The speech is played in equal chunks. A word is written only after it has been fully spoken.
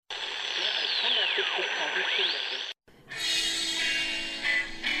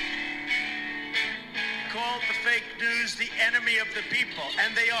Called the fake news the enemy of the people,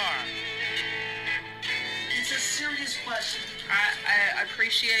 and they are. It's a serious question. I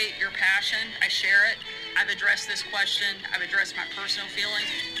appreciate your passion. I share it. I've addressed this question. I've addressed my personal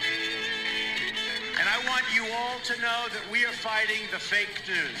feelings. And I want you all to know that we are fighting the fake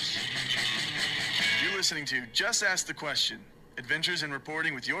news. You're listening to Just Ask the Question, Adventures in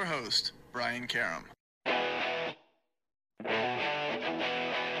Reporting with your host, Brian Karam.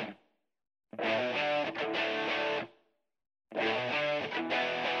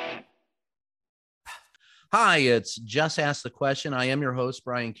 Hi, it's Just Ask the Question. I am your host,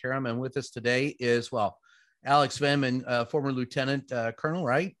 Brian Karam, and with us today is, Alex Vindman, former Lieutenant Colonel,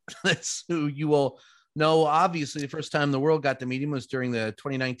 right? That's who you will know. Obviously, the first time the world got to meet him was during the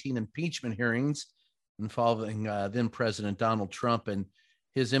 2019 impeachment hearings involving then President Donald Trump and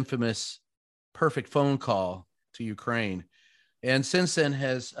his infamous perfect phone call to Ukraine. And since then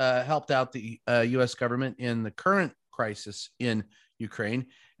has helped out the U.S. government in the current crisis in Ukraine.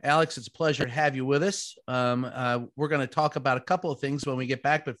 Alex, it's a pleasure to have you with us. We're going to talk about a couple of things when we get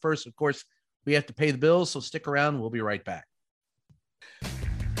back. But first, of course, we have to pay the bills. So stick around. We'll be right back.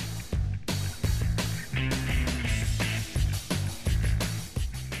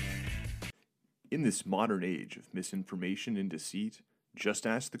 In this modern age of misinformation and deceit, Just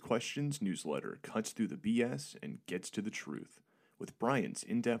Ask the Questions newsletter cuts through the BS and gets to the truth. With Brian's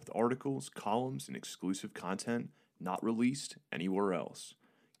in-depth articles, columns, and exclusive content not released anywhere else.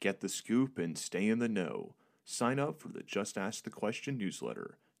 Get the scoop and stay in the know. Sign up for the Just Ask the Question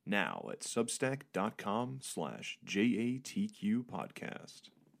newsletter now at substack.com/JATQ podcast.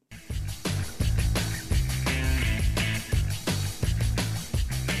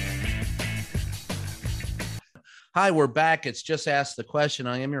 Hi, we're back. It's Just Ask the Question.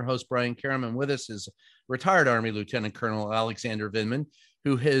 I am your host, Brian Karam, and with us is retired Army Lieutenant Colonel Alexander Vindman,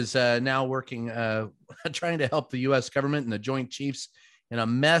 who is now working, trying to help the U.S. government and the Joint Chiefs in a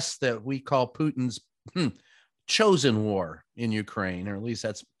mess that we call Putin's chosen war in Ukraine, or at least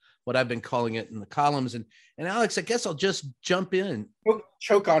that's what I've been calling it in the columns. And Alex, I guess I'll just jump in.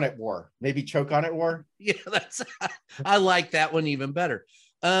 Choke on it war. Maybe choke on it war. Yeah, I like that one even better.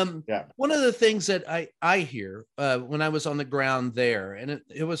 Yeah. One of the things that I hear when I was on the ground there, and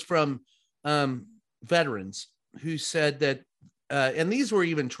it was from veterans who said that, and these were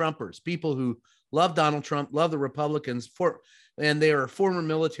even Trumpers, people who love Donald Trump, love the Republicans, and they are former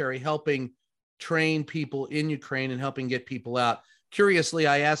military helping train people in Ukraine and helping get people out. Curiously,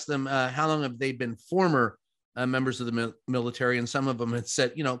 I asked them how long have they been former members of the military, and some of them had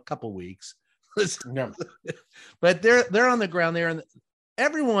said, a couple weeks. No. But they're on the ground there, and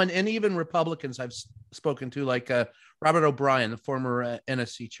everyone, and even Republicans I've spoken to, like Robert O'Brien, the former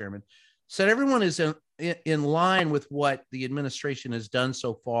NSC chairman, said everyone is in line with what the administration has done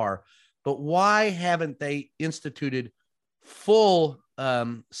so far. But why haven't they instituted full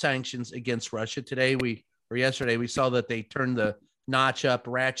sanctions against Russia? Yesterday, we saw that they turned the notch up,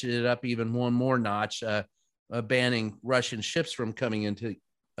 ratcheted up even one more notch, banning Russian ships from coming into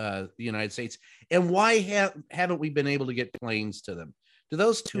the United States. And why haven't we been able to get planes to them? Do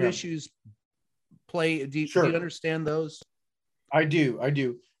those two issues play? Do you understand those? I do.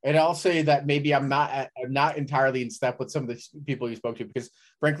 And I'll say that maybe I'm not entirely in step with some of the people you spoke to, because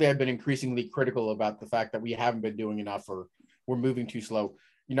frankly, I've been increasingly critical about the fact that we haven't been doing enough, or we're moving too slow.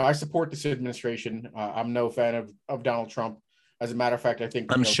 I support this administration. I'm no fan of Donald Trump. As a matter of fact, I think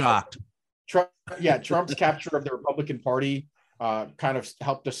I'm shocked. Trump's capture of the Republican Party kind of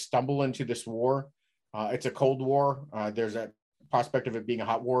helped us stumble into this war. It's a Cold War. There's a prospect of it being a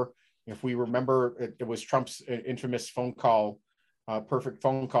hot war. If we remember, it was Trump's infamous phone call, perfect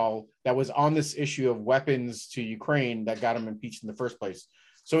phone call, that was on this issue of weapons to Ukraine that got him impeached in the first place.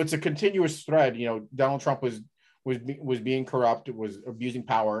 So it's a continuous thread. Donald Trump was being corrupt, was abusing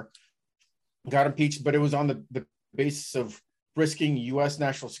power, got impeached, but it was on the basis of risking U.S.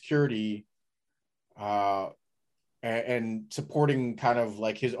 national security and supporting kind of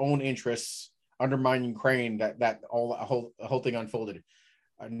like his own interests, undermining Ukraine, that the whole thing unfolded.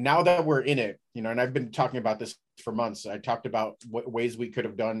 Now that we're in it, and I've been talking about this for months. I talked about what ways we could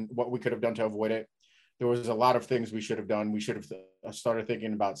have done, what we could have done to avoid it. There was a lot of things we should have done. We should have started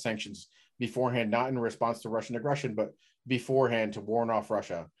thinking about sanctions beforehand, not in response to Russian aggression, but beforehand to warn off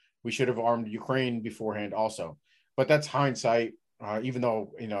Russia. We should have armed Ukraine beforehand also. But that's hindsight, even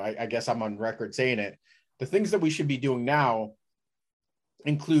though, I guess I'm on record saying it. The things that we should be doing now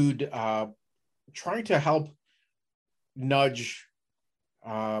include trying to help nudge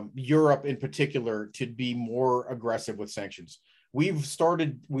Europe in particular to be more aggressive with sanctions.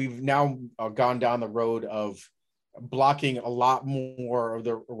 we've now gone down the road of blocking a lot more of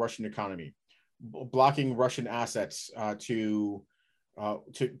the Russian economy, blocking Russian assets to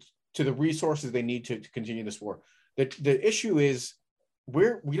the resources they need to continue this war. The issue is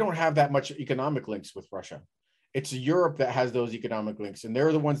we don't have that much economic links with Russia. It's Europe that has those economic links, and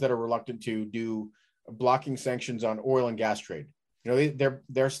they're the ones that are reluctant to do blocking sanctions on oil and gas trade. You know,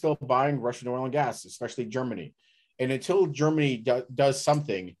 they're still buying Russian oil and gas, especially Germany. And until Germany does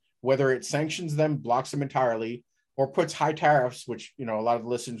something, whether it sanctions them, blocks them entirely, or puts high tariffs, which, you know, a lot of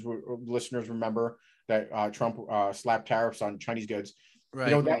listeners remember that Trump slapped tariffs on Chinese goods. Right.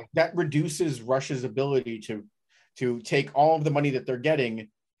 You know, that reduces Russia's ability to take all of the money that they're getting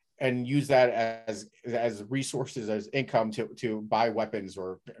and use that as resources, as income to buy weapons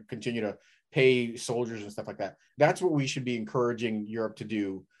or continue to pay soldiers and stuff like that. That's what we should be encouraging Europe to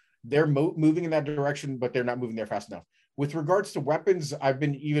do. They're moving in that direction, but they're not moving there fast enough. With regards to weapons, I've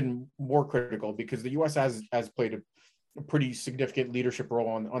been even more critical because the U.S. has played a pretty significant leadership role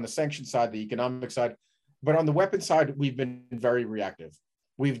on the sanction side, the economic side, but on the weapon side, we've been very reactive.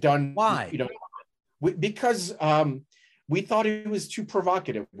 We've done Why? You know, because we thought it was too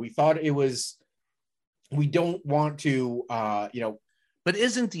provocative. We thought it was. We don't want to, you know. But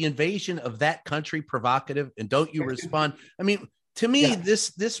isn't the invasion of that country provocative? And don't you respond? I mean, to me, Yeah.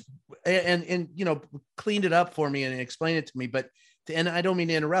 this and you know, cleaned it up for me and explain it to me. But and I don't mean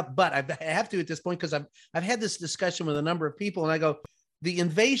to interrupt, but I have to at this point because I've had this discussion with a number of people, and I go, the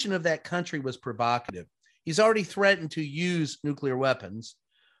invasion of that country was provocative. He's already threatened to use nuclear weapons.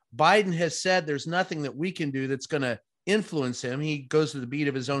 Biden has said there's nothing that we can do that's going to influence him. He goes to the beat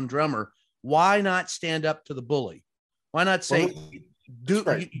of his own drummer. Why not stand up to the bully? Why not say, you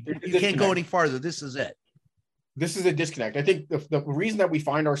can't go any farther. This is it. This is a disconnect. I think the reason that we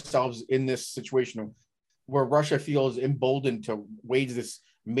find ourselves in this situation where Russia feels emboldened to wage this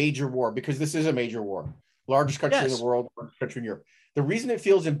major war, because this is a major war, largest country in the world, largest country in Europe. The reason it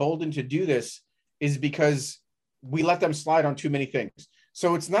feels emboldened to do this is because we let them slide on too many things.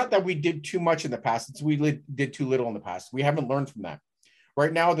 So it's not that we did too much in the past, it's we did too little in the past. We haven't learned from that.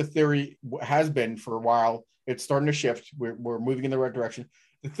 Right now, the theory has been for a while, it's starting to shift. We're moving in the right direction.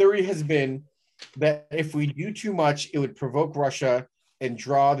 The theory has been that if we do too much, it would provoke Russia and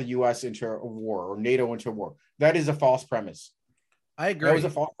draw the U.S. into a war or NATO into a war. That is a false premise. I agree. That was a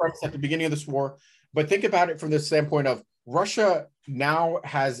false premise at the beginning of this war. But think about it from the standpoint of Russia now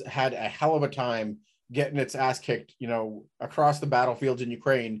has had a hell of a time getting its ass kicked, you know, across the battlefields in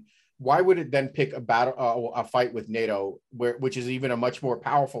Ukraine. Why would it then pick a fight with NATO, which is even a much more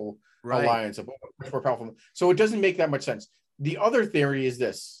powerful alliance, much more powerful? So it doesn't make that much sense. The other theory is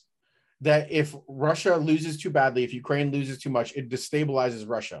this, that if Russia loses too badly, if Ukraine loses too much, it destabilizes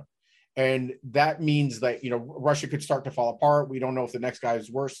Russia. And that means that, you know, Russia could start to fall apart. We don't know if the next guy is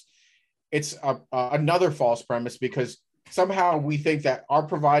worse. It's another false premise, because somehow we think that our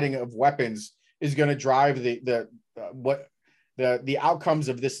providing of weapons is going to drive the outcomes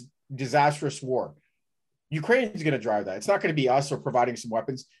of this disastrous war. Ukraine is going to drive that. It's not going to be us or providing some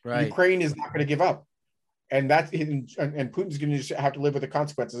weapons. Right. Ukraine is not going to give up. And Putin's going to just have to live with the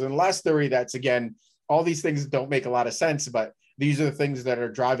consequences. And the last theory, that's, again, all these things don't make a lot of sense, but these are the things that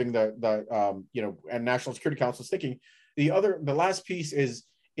are driving the you know, and National Security Council's thinking. The last piece is,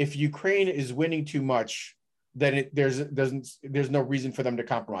 if Ukraine is winning too much, then there's no reason for them to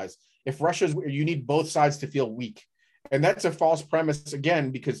compromise. If you need both sides to feel weak. And that's a false premise,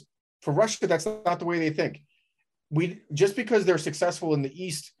 again, because for Russia, that's not the way they think. Just because they're successful in the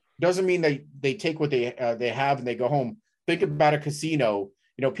East doesn't mean they take what they have and they go home. Think about a casino.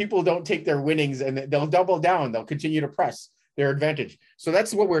 You know, people don't take their winnings and they'll double down. They'll continue to press their advantage. So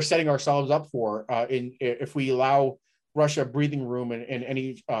that's what we're setting ourselves up for if we allow Russia breathing room and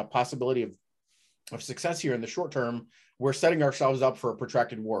any possibility of success here in the short term. We're setting ourselves up for a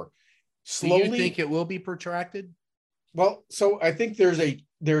protracted war. Slowly, do you think it will be protracted? Well, so I think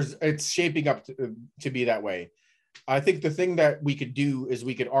it's shaping up to be that way. I think the thing that we could do is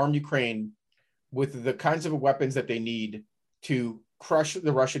we could arm Ukraine with the kinds of weapons that they need to crush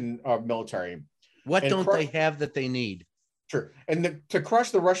the Russian military. What don't they have that they need? Sure. And to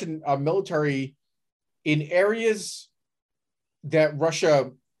crush the Russian military in areas that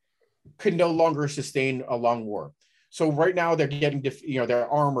Russia could no longer sustain a long war. So right now they're getting, their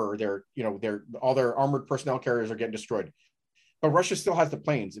armor, all their armored personnel carriers are getting destroyed. But Russia still has the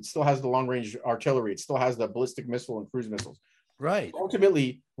planes. It still has the long-range artillery. It still has the ballistic missile and cruise missiles. Right.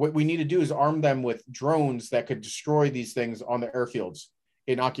 Ultimately, what we need to do is arm them with drones that could destroy these things on the airfields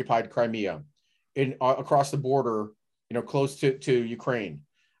in occupied Crimea, across the border, close to Ukraine.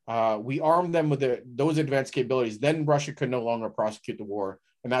 we armed them with those advanced capabilities, then Russia could no longer prosecute the war.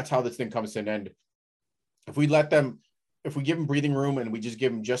 And that's how this thing comes to an end. If we give them breathing room and we just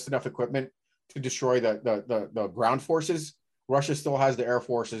give them just enough equipment to destroy the ground forces, Russia still has the air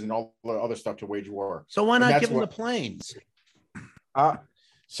forces and all the other stuff to wage war. So why not give them the planes?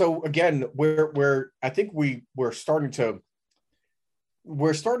 So again, I think we're starting to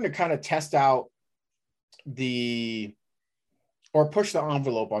kind of test out or push the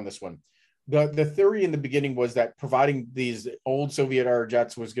envelope on this one. The theory in the beginning was that providing these old Soviet era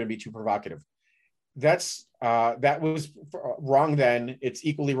jets was going to be too provocative. That was wrong then. It's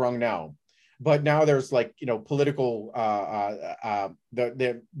equally wrong now. But now there's political.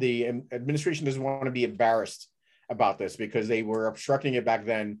 The administration doesn't want to be embarrassed about this because they were obstructing it back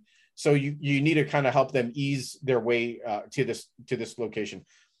then. So you need to kind of help them ease their way to this location.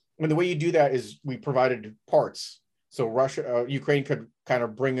 And the way you do that is we provided parts. So Ukraine could kind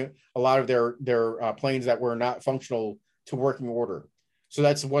of bring a lot of their planes that were not functional to working order. So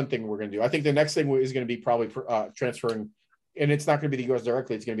that's one thing we're going to do. I think the next thing is going to be probably transferring, and it's not going to be the U.S.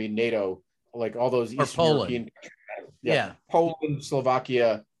 directly. It's going to be NATO, like all those Eastern European. Yeah. Poland,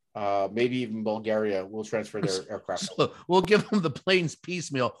 Slovakia, maybe even Bulgaria will transfer their aircraft. So we'll give them the planes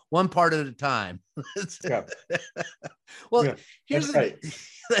piecemeal, one part at a time. Yeah. Well, yeah, here's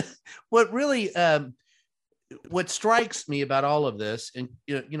what really what strikes me about all of this, and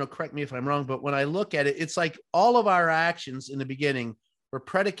correct me if I'm wrong, but when I look at it, it's like all of our actions in the beginning were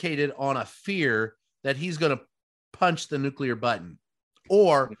predicated on a fear that he's going to punch the nuclear button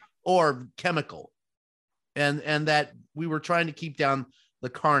or chemical, and that we were trying to keep down the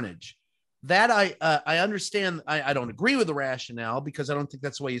carnage. That I understand. I don't agree with the rationale because I don't think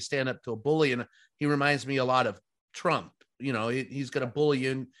that's the way you stand up to a bully. And he reminds me a lot of Trump. He's going to bully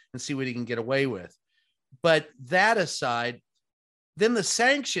you and see what he can get away with. But that aside, then the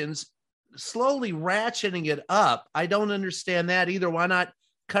sanctions slowly ratcheting it up. I don't understand that either. Why not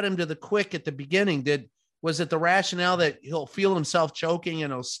cut him to the quick at the beginning? Was it the rationale that he'll feel himself choking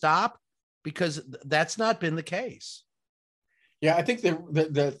and he'll stop? Because that's not been the case. Yeah, I think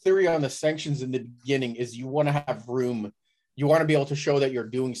the theory on the sanctions in the beginning is you want to have room. You want to be able to show that you're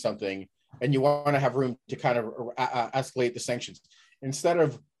doing something, and you want to have room to kind of escalate the sanctions instead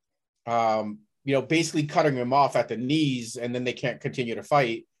of basically cutting them off at the knees and then they can't continue to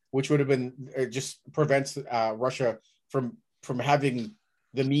fight, which would have been just prevents Russia from having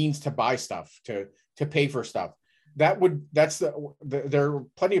the means to buy stuff, to pay for stuff. There are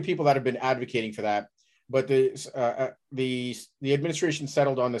plenty of people that have been advocating for that, but the administration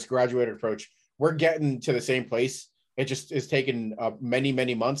settled on this graduated approach. We're getting to the same place. It just is taking many,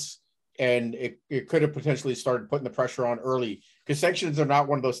 many months, and it could have potentially started putting the pressure on early, because sanctions are not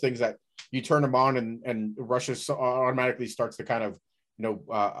one of those things that you turn them on and Russia automatically starts to kind of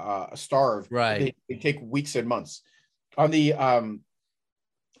starve. Right. They take weeks and months. On the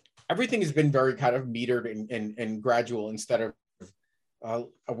everything has been very kind of metered and gradual instead of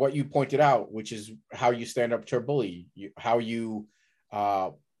what you pointed out, which is how you stand up to a bully, how you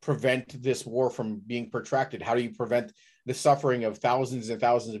prevent this war from being protracted. How do you prevent the suffering of thousands and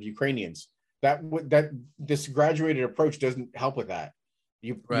thousands of Ukrainians? That this graduated approach doesn't help with that.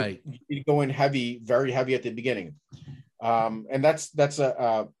 You need to go in heavy, very heavy at the beginning, and that's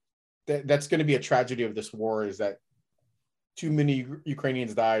going to be a tragedy of this war, is that too many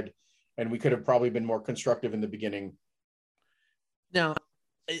Ukrainians died, and we could have probably been more constructive in the beginning. Now,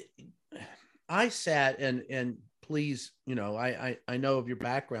 I sat and please, I know of your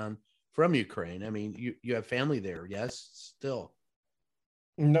background from Ukraine. I mean, you have family there, yes, still.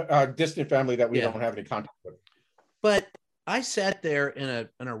 No, distant family that we don't have any contact with. But I sat there in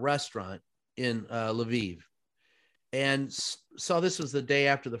a restaurant in Lviv, and saw this was the day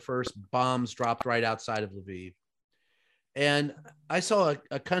after the first bombs dropped right outside of Lviv, and I saw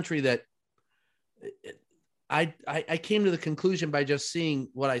a country that I came to the conclusion by just seeing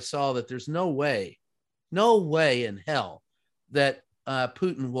what I saw, that there's no way in hell that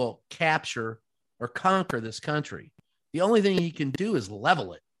Putin will capture or conquer this country. The only thing he can do is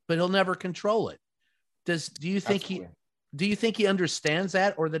level it, but he'll never control it. Do you think he understands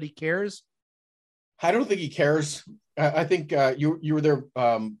that, or that he cares? I don't think he cares. I think you were there,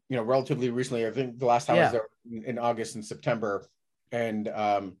 relatively recently. I think the last time I was there in August and September, and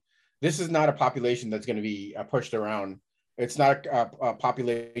this is not a population that's going to be pushed around. It's not a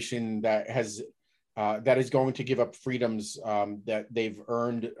population that is going to give up freedoms that they've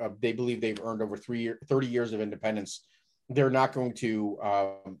earned. They believe they've earned over 30 years of independence. They're not going to,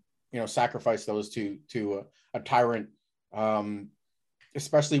 sacrifice those to a tyrant,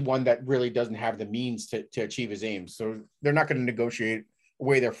 especially one that really doesn't have the means to achieve his aims. So they're not going to negotiate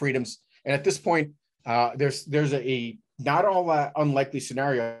away their freedoms. And at this point, there's a not all that unlikely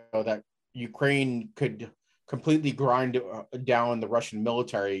scenario that Ukraine could completely grind down the Russian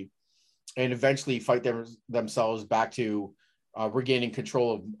military and eventually fight themselves back to regaining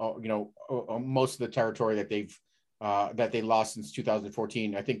control of most of the territory that they lost since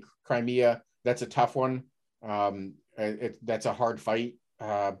 2014. I think Crimea, that's a tough one. That's a hard fight,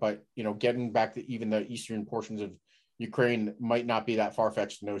 but getting back to even the eastern portions of Ukraine might not be that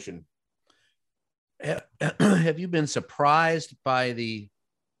far-fetched notion. Have you been surprised by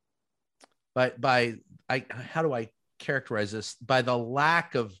how do I characterize this? By the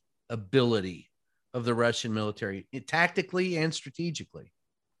lack of ability of the Russian military, tactically and strategically?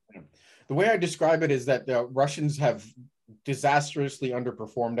 The way I describe it is that the Russians have disastrously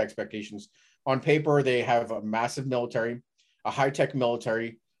underperformed expectations. On paper, they have a massive military, a high-tech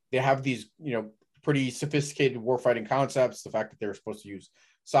military. They have these, pretty sophisticated warfighting concepts. The fact that they're supposed to use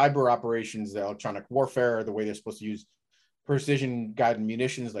cyber operations, the electronic warfare, the way they're supposed to use precision-guided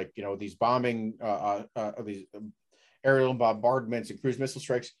munitions, like these bombing, these aerial bombardments and cruise missile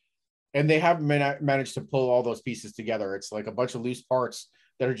strikes, and they haven't managed to pull all those pieces together. It's like a bunch of loose parts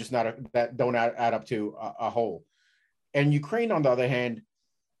that are just that don't add up to a whole. And Ukraine, on the other hand,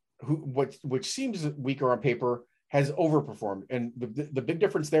 which seems weaker on paper, has overperformed. And the big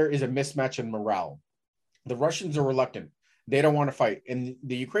difference there is a mismatch in morale. The Russians are reluctant. They don't want to fight. And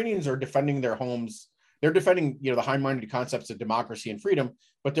the Ukrainians are defending their homes. They're defending, the high-minded concepts of democracy and freedom,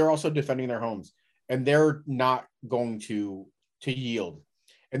 but they're also defending their homes. And they're not going to yield.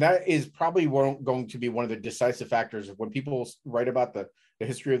 And that is probably going to be one of the decisive factors of when people write about the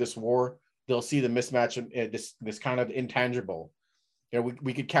history of this war. They'll see the mismatch in this kind of intangible.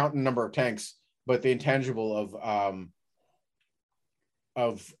 We could count the number of tanks, but the intangible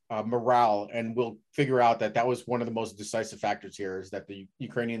of morale, and we'll figure out that was one of the most decisive factors here, is that the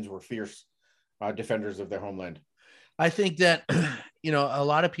Ukrainians were fierce defenders of their homeland. I think that a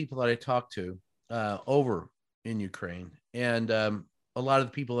lot of people that I talk to over in Ukraine, and a lot of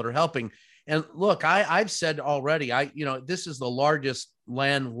the people that are helping. And look, I've said already, this is the largest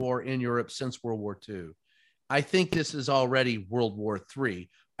land war in Europe since World War II. I think this is already World War III.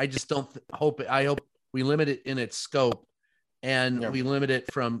 I just don't I hope we limit it in its scope, and we limit it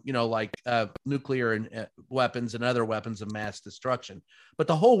from, nuclear and weapons and other weapons of mass destruction. But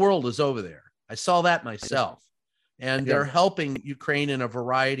the whole world is over there. I saw that myself, and they're helping Ukraine in a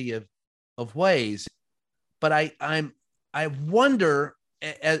variety of ways. But I wonder,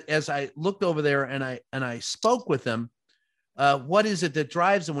 as I looked over there and I spoke with them, what is it that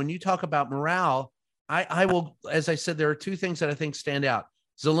drives them? When you talk about morale, I will, as I said, there are two things that I think stand out.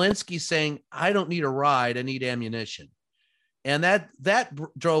 Zelensky saying, "I don't need a ride, I need ammunition." And that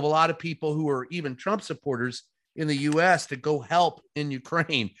drove a lot of people who were even Trump supporters in the U.S. to go help in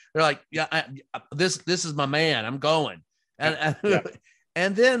Ukraine. They're like, "Yeah, this is my man. I'm going."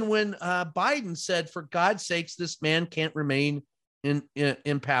 And then when Biden said, "For God's sakes, this man can't remain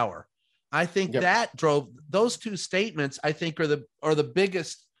in power," I think that drove those two statements. I think are the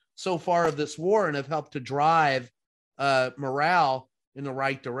biggest so far of this war, and have helped to drive morale in the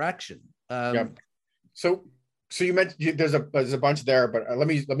right direction. So you mentioned there's a bunch there, but let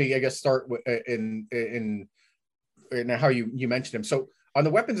me I guess start with, in how you mentioned him. So on the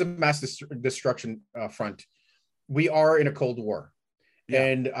weapons of mass destruction front, we are in a Cold War. Yeah.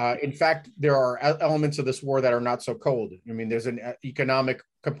 And in fact, there are elements of this war that are not so cold. I mean, there's an economic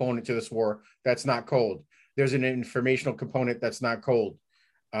component to this war that's not cold. There's an informational component that's not cold.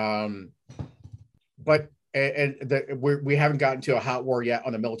 But we haven't gotten to a hot war yet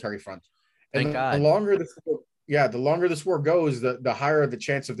on the military front. And Thank God. The longer this war goes, the higher the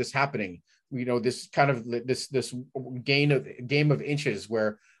chance of this happening. This kind of this game of inches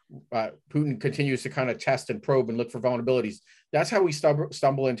where Putin continues to kind of test and probe and look for vulnerabilities. That's how we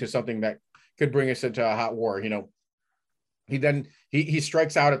stumble into something that could bring us into a hot war. He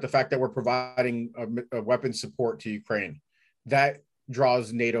strikes out at the fact that we're providing a weapons support to Ukraine. That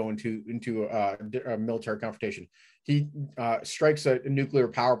draws NATO into a military confrontation. He strikes a nuclear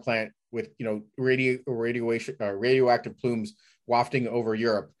power plant with radioactive plumes wafting over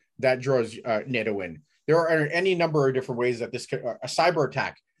Europe. That draws NATO in. There are any number of different ways that this could, a cyber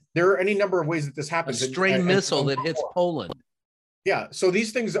attack. There are any number of ways that this happens. A stray missile that hits Poland. Yeah, so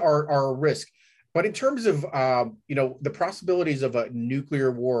these things are a risk. But in terms of the possibilities of a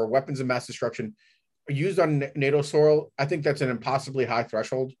nuclear war, weapons of mass destruction used on NATO soil, I think that's an impossibly high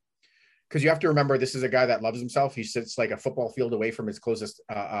threshold. Because you have to remember, this is a guy that loves himself. He sits like a football field away from his closest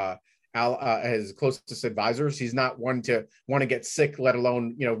advisors. He's not one to want to get sick, let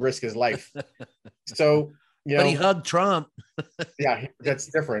alone risk his life. So You But know, he hugged Trump. yeah, that's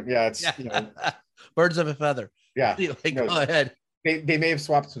different. Yeah, it's Birds of a feather. yeah. Anyway, No, go ahead. they may have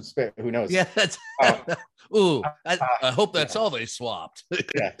swapped some spit. Who knows? Yeah. That's, Uh, ooh, I hope that's yeah. all they swapped.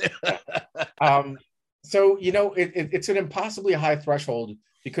 Yeah. Um, so it's an impossibly high threshold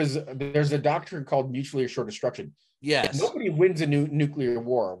because there's a doctrine called mutually assured destruction. Yes. Nobody wins a nuclear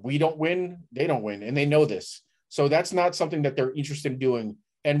war. We don't win, they don't win, and they know this. So that's not something that they're interested in doing.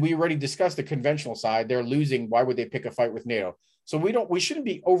 And we already discussed the conventional side. They're losing. Why would they pick a fight with NATO? So we shouldn't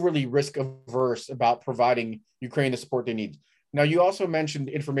be overly risk averse about providing Ukraine the support they need. Now, you also mentioned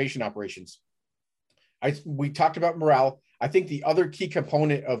information operations. We talked about morale. I think the other key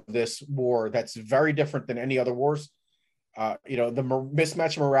component of this war that's very different than any other wars, the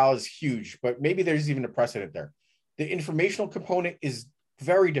mismatch morale is huge, but maybe there's even a precedent there. The informational component is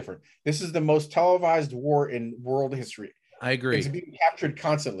very different. This is the most televised war in world history. I agree. It's being captured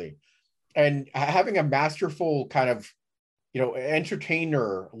constantly. And having a masterful kind of,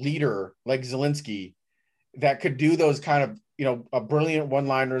 entertainer leader like Zelensky that could do those kind of, brilliant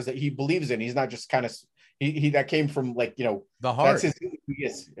one-liners that he believes in. He's not just kind of, he that came from the heart. That's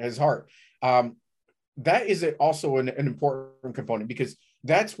his heart. That is also an important component because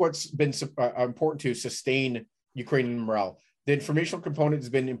that's what's been important to sustain Ukrainian morale. The informational component has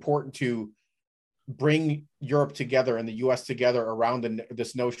been important to bring Europe together and the U.S. together around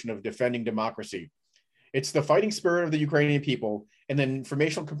this notion of defending democracy. It's the fighting spirit of the Ukrainian people, and then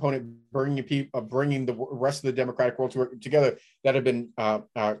informational component bringing the rest of the democratic world together that have been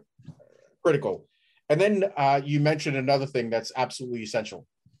critical. And then you mentioned another thing that's absolutely essential.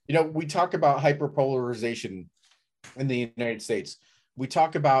 We talk about hyperpolarization in the United States. We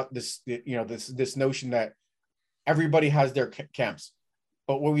talk about this notion that everybody has their camps,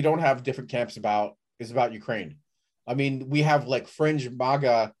 but what we don't have different camps about is about Ukraine. I mean, we have like fringe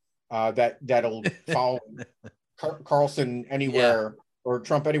MAGA that'll follow Carlson anywhere or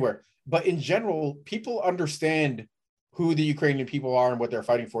Trump anywhere. But in general, people understand who the Ukrainian people are and what they're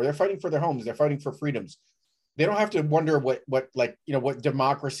fighting for. They're fighting for their homes. They're fighting for freedoms. They don't have to wonder what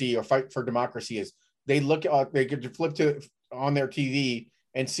democracy or fight for democracy is. They could flip on their TV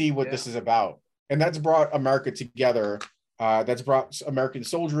and see what this is about. And that's brought America together. That's brought American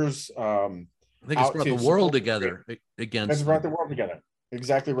soldiers. I think it's brought the world together against. That's brought the world together.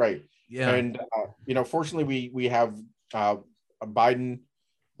 Exactly right. Yeah. And fortunately, we have Biden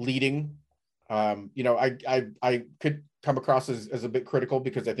leading. I could come across as a bit critical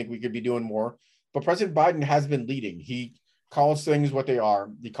because I think we could be doing more. But President Biden has been leading. He calls things what they are.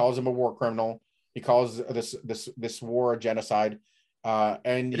 He calls him a war criminal. He calls this war a genocide.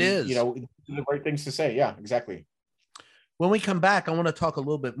 And it is. The right things to say. Yeah, exactly. When we come back, I want to talk a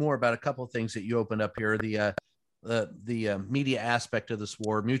little bit more about a couple of things that you opened up here. The media aspect of this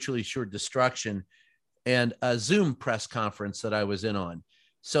war, mutually assured destruction, and a Zoom press conference that I was in on.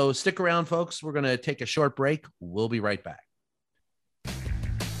 So stick around, folks. We're going to take a short break. We'll be right back.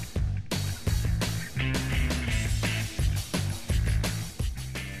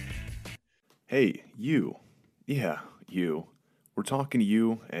 Hey, you. Yeah, you. We're talking to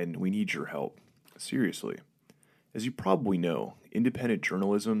you, and we need your help. Seriously. As you probably know, independent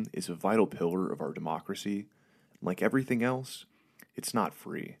journalism is a vital pillar of our democracy. Like everything else, it's not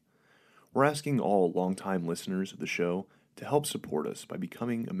free. We're asking all longtime listeners of the show to help support us by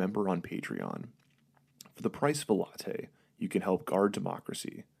becoming a member on Patreon. For the price of a latte, you can help guard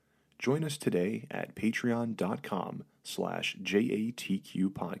democracy. Join us today at patreon.com/JATQ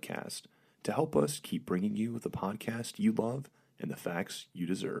podcast to help us keep bringing you the podcast you love and the facts you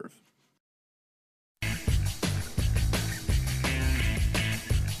deserve.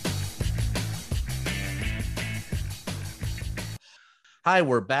 Hi,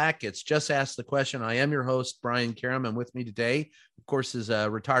 we're back. It's Just Ask the Question. I am your host, Brian Karam, and with me today, of course, is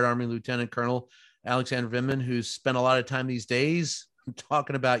retired Army Lieutenant Colonel Alexander Vindman, who's spent a lot of time these days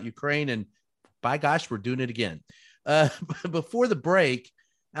talking about Ukraine, and by gosh, we're doing it again. Before the break,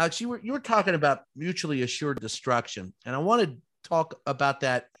 Alex, you were talking about mutually assured destruction, and I want to talk about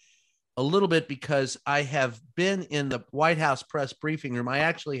that a little bit because I have been in the White House press briefing room. I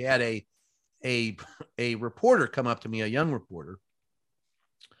actually had a reporter come up to me, a young reporter,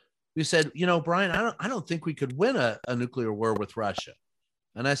 who said, Brian, I don't think we could win a nuclear war with Russia.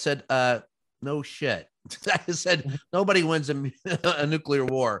 And I said, no shit. I said, nobody wins a nuclear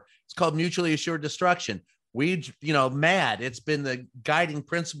war. It's called mutually assured destruction. Mad. It's been the guiding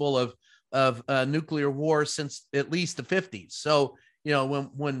principle of nuclear war since at least the 50s. So,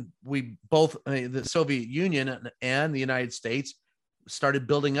 when we both, the Soviet Union and the United States started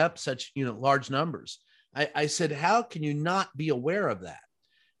building up such, large numbers, I said, how can you not be aware of that?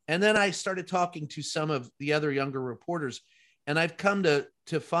 And then I started talking to some of the other younger reporters, and I've come to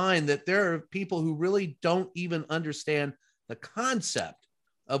find that there are people who really don't even understand the concept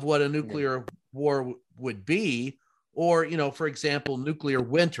of what a nuclear war would be, or, for example, nuclear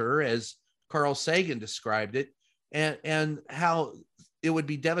winter, as Carl Sagan described it, and how it would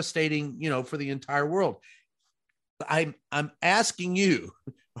be devastating, for the entire world. I'm asking you,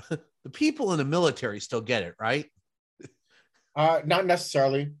 the people in the military still get it, right? Not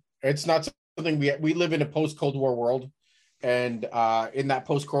necessarily. It's not something we live in a post-Cold War world. And in that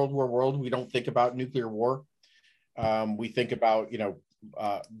post-Cold War world, we don't think about nuclear war. We think about,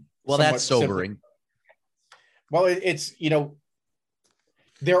 well, that's sobering. Well, it's,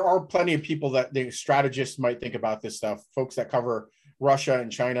 there are plenty of people that the strategists might think about this stuff. Folks that cover Russia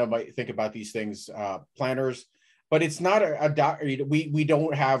and China might think about these things, planners, but it's not we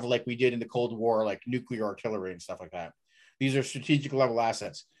don't have, like we did in the Cold War, like nuclear artillery and stuff like that. These are strategic level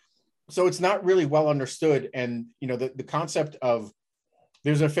assets. So it's not really well understood. And, the concept of,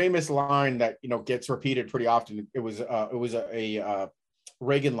 there's a famous line that, gets repeated pretty often. It was a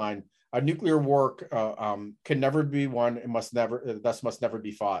Reagan line: a nuclear war can never be won and must never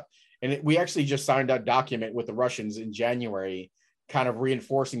be fought. And we actually just signed a document with the Russians in January, kind of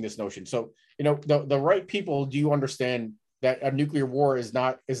reinforcing this notion. So, the right people do understand that a nuclear war is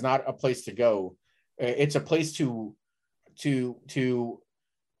not a place to go. It's a place to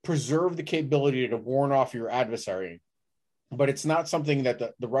preserve the capability to warn off your adversary. But it's not something that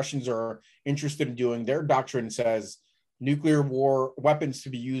the Russians are interested in doing. Their doctrine says nuclear war weapons to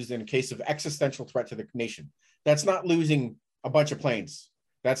be used in case of existential threat to the nation. That's not losing a bunch of planes.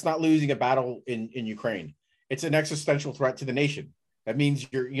 That's not losing a battle in Ukraine. It's an existential threat to the nation. That means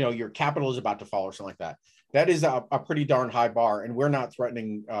your capital is about to fall or something like that. That is a pretty darn high bar, and we're not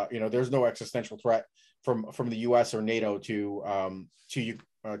threatening. There's no existential threat from the U.S. or NATO to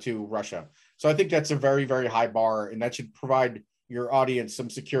Russia. So I think that's a very, very high bar, and that should provide your audience some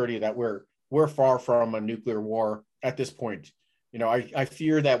security that we're far from a nuclear war at this point. I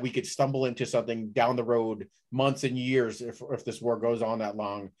fear that we could stumble into something down the road, months and years, if this war goes on that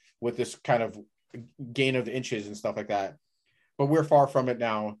long, with this kind of gain of inches and stuff like that. But we're far from it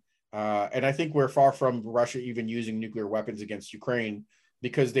now. And I think we're far from Russia even using nuclear weapons against Ukraine,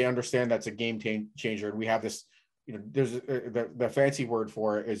 because they understand that's a game changer. And we have this, there's the fancy word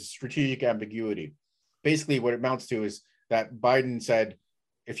for it is strategic ambiguity. Basically, what it amounts to is that Biden said,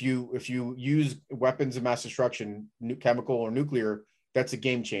 if you use weapons of mass destruction, chemical or nuclear, that's a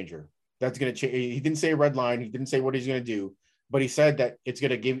game changer. That's going to change. He didn't say a red line. He didn't say what he's going to do, but he said that it's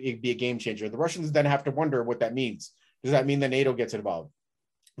going to be a game changer. The Russians then have to wonder what that means. Does that mean that NATO gets involved?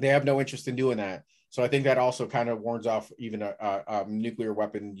 They have no interest in doing that. So I think that also kind of warns off even a nuclear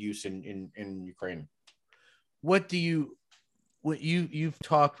weapon use in Ukraine. You've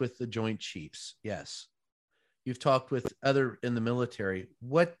talked with the Joint Chiefs? Yes. You've talked with other in the military.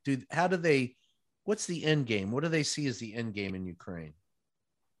 What's the end game? What do they see as the end game in Ukraine?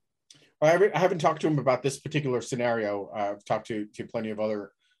 I haven't talked to him about this particular scenario. I've talked to plenty of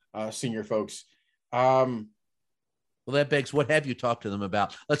other senior folks. Well, that begs, what have you talked to them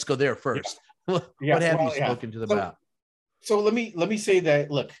about? Let's go there first. Yeah. What have you spoken to them about? So let me say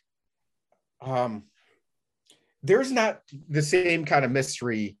that, look, there's not the same kind of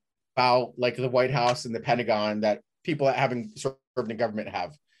mystery about like the White House and the Pentagon that people that haven't served in government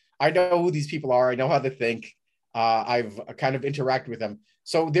have. I know who these people are. I know how they think. I've kind of interacted with them.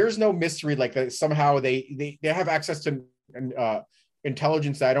 So there's no mystery like that. Somehow they have access to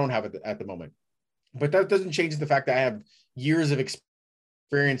intelligence that I don't have at the moment. But that doesn't change the fact that I have years of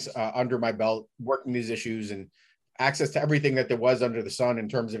experience under my belt working these issues and access to everything that there was under the sun in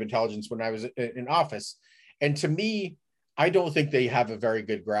terms of intelligence when I was in office. And to me, I don't think they have a very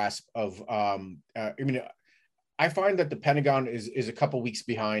good grasp of, I find that the Pentagon is a couple weeks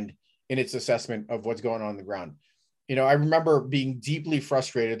behind in its assessment of what's going on the ground. I remember being deeply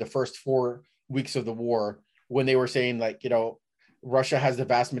frustrated the first 4 weeks of the war when they were saying like, Russia has the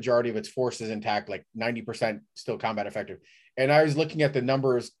vast majority of its forces intact, like 90% still combat effective. And I was looking at the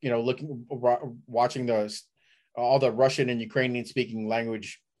numbers, watching all the Russian and Ukrainian speaking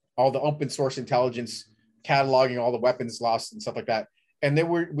language, all the open source intelligence, cataloging all the weapons lost and stuff like that. And they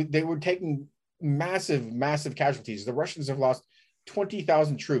were taking massive casualties. The Russians have lost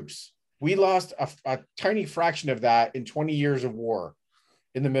 20,000 troops. We lost a tiny fraction of that in 20 years of war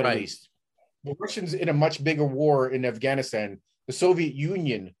in the Middle East. The Russians in a much bigger war in Afghanistan. The Soviet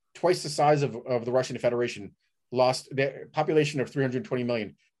Union, twice the size of the Russian Federation, lost their population of 320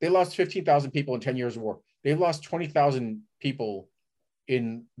 million. They lost 15,000 people in 10 years of war. They've lost 20,000 people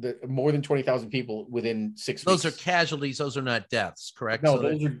in the more than 20,000 people within 6 weeks. Those are casualties. Those are not deaths, correct? No, So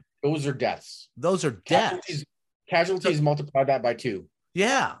those are deaths. those are deaths. Casualties So, multiply that by 2.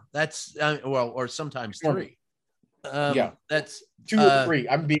 Yeah, that's or sometimes 3. Yeah, that's 2 or 3.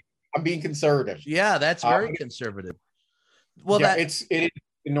 I'm being conservative. Yeah, that's very conservative. Well, yeah, it is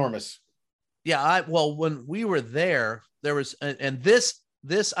enormous. Yeah, when we were there was, and this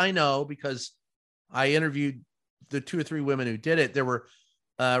I know because I interviewed the 2 or 3 women who did it. There were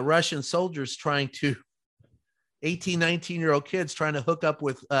Russian soldiers trying to 18, 19-year-old kids trying to hook up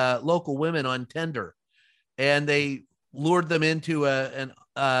with local women on Tinder, and they lured them into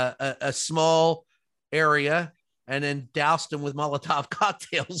a small area and then doused them with Molotov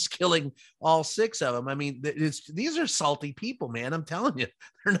cocktails, killing all 6 of them. I mean, these are salty people, man. I'm telling you,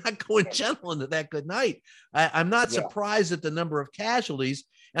 they're not going gentle into that good night. I'm not surprised at the number of casualties,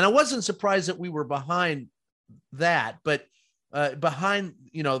 and I wasn't surprised that we were behind that, but behind,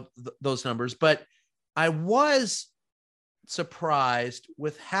 those numbers. But I was surprised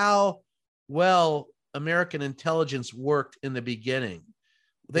with how well American intelligence worked in the beginning.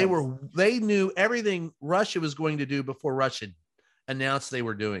 They knew everything Russia was going to do before Russia announced they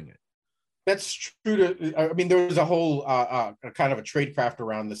were doing it. That's true. I mean, there was a whole kind of a tradecraft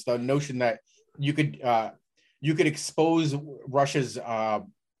around this. The notion that you could expose Russia's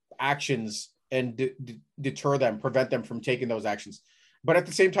actions and deter them, prevent them from taking those actions. But at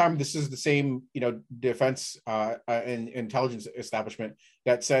the same time, this is the same, defense and intelligence establishment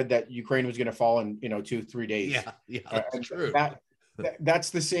that said that Ukraine was going to fall in, 2-3 days. Yeah, that's true. That's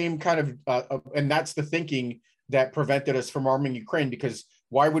the same kind of, and that's the thinking that prevented us from arming Ukraine, because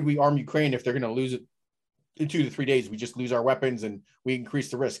why would we arm Ukraine if they're going to lose it in 2 to 3 days? We just lose our weapons and we increase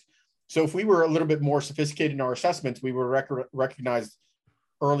the risk. So if we were a little bit more sophisticated in our assessments, we were recognized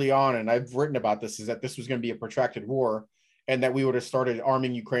early on, and I've written about this, is that this was going to be a protracted war, and that we would have started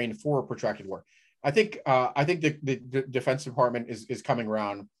arming Ukraine for a protracted war. I think the Defense Department is coming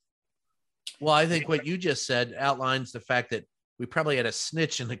around. Well, I think what you just said outlines the fact that we probably had a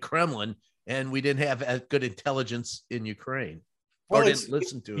snitch in the Kremlin, and we didn't have as good intelligence in Ukraine, or didn't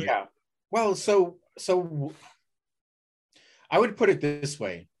listen to it. Yeah. Well, so I would put it this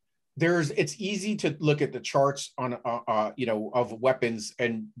way: it's easy to look at the charts on of weapons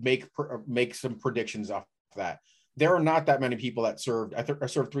and make some predictions off of that. There are not that many people that served. I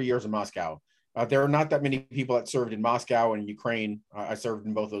served 3 years in Moscow. There are not that many people that served in Moscow and Ukraine. I served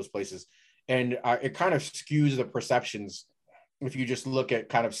in both those places, and it kind of skews the perceptions if you just look at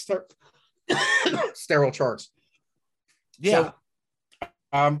kind of sterile charts. Yeah.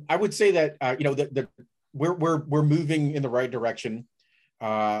 So, I would say that we're moving in the right direction.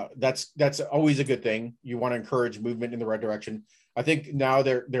 That's always a good thing. You want to encourage movement in the right direction. I think now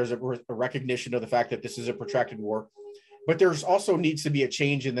there's a recognition of the fact that this is a protracted war, but there's also needs to be a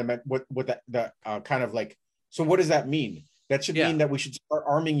change in the kind of like. So what does that mean? That should mean that we should start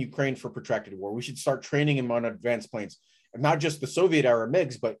arming Ukraine for protracted war. We should start training him on advanced planes, and not just the Soviet era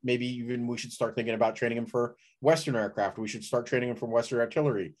MiGs, but maybe even we should start thinking about training him for Western aircraft. We should start training him for Western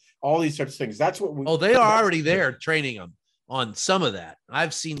artillery. All these types of things. That's what we. Oh, they are already there training them on some of that.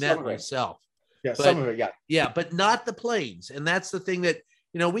 I've seen that myself. Yeah, some of it, yeah. Yeah, but not the planes. And that's the thing that,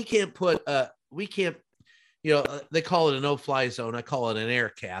 we can't put, they call it a no-fly zone. I call it an air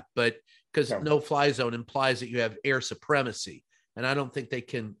cap, but because no-fly zone implies that you have air supremacy. And I don't think they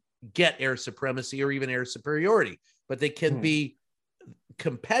can get air supremacy or even air superiority, but they can be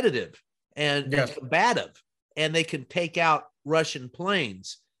competitive and combative, and they can take out Russian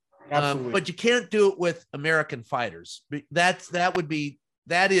planes. But you can't do it with American fighters. That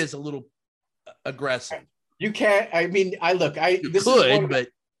is a little aggressive. You can't. I mean, this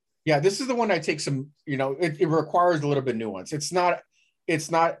is the one I take some. It requires a little bit of nuance. It's not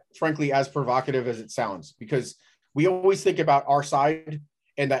frankly as provocative as it sounds, because we always think about our side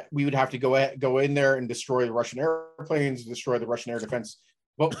and that we would have to go in there and destroy the Russian airplanes, destroy the Russian air defense.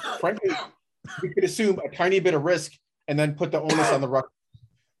 But frankly, we could assume a tiny bit of risk and then put the onus on the Russians.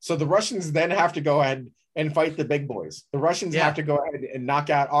 So the Russians then have to go ahead and fight the big boys. The Russians have to go ahead and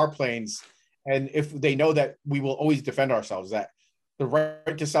knock out our planes. And if they know that we will always defend ourselves, that the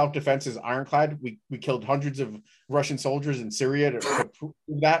right to self-defense is ironclad. We killed hundreds of Russian soldiers in Syria to prove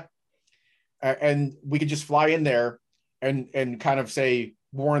that. And we could just fly in there and kind of say,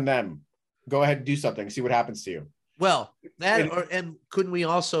 warn them, go ahead and do something, see what happens to you. Well, and couldn't we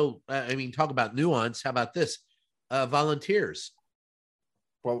also, talk about nuance? How about this? Volunteers.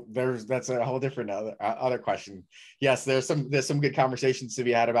 Well, that's a whole different other question. Yes, there's some good conversations to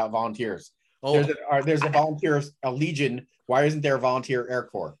be had about volunteers. Oh. There's a volunteer, a legion. Why isn't there a volunteer air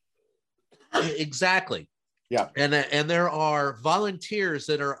corps? Exactly. Yeah. And there are volunteers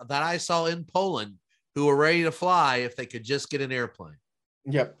that I saw in Poland who are ready to fly if they could just get an airplane.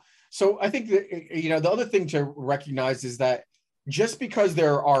 Yep. So I think that, the other thing to recognize is that just because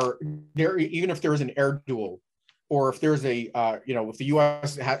even if there is an air duel, or if there's if the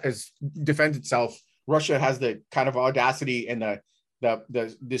U.S. has defends itself, Russia has the kind of audacity and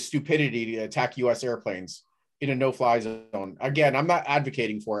the stupidity to attack U.S. airplanes in a no-fly zone. Again, I'm not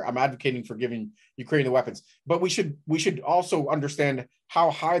advocating for it. I'm advocating for giving Ukraine the weapons, but we should also understand how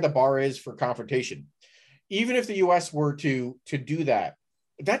high the bar is for confrontation. Even if the U.S. were to do that,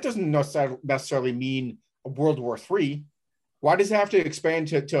 that doesn't necessarily mean a World War III. Why does it have to expand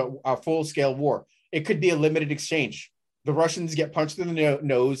to a full-scale war? It could be a limited exchange. The Russians get punched in the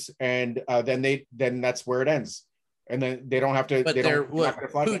nose, and then that's where it ends. And then they don't have to. But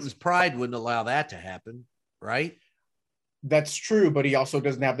Putin's pride wouldn't allow that to happen, right? That's true, but he also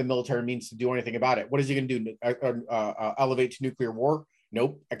doesn't have the military means to do anything about it. What is he going to do? Elevate to nuclear war?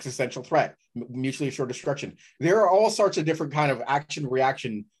 Nope. Existential threat, mutually assured destruction. There are all sorts of different kind of action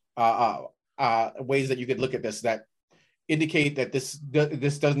reaction ways that you could look at this that indicate that this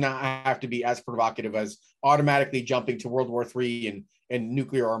does not have to be as provocative as automatically jumping to World War III and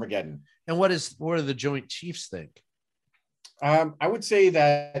nuclear Armageddon. And what do the Joint Chiefs think? I would say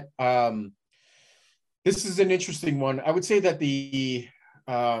that this is an interesting one. I would say that the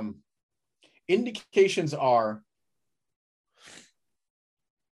indications are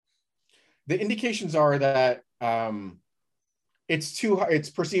that it's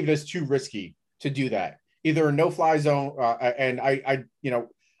perceived as too risky to do that. Either a no-fly zone, and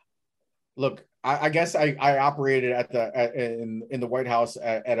look, I guess I operated in the White House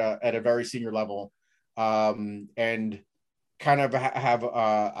at a very senior level, and kind of have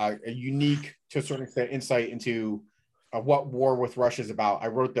a unique, to a certain extent, insight into what war with Russia is about. I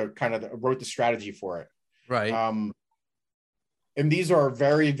wrote the strategy for it. Right. And these are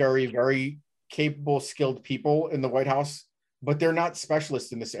very, very, very capable, skilled people in the White House, but they're not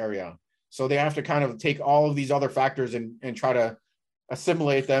specialists in this area. So they have to kind of take all of these other factors and try to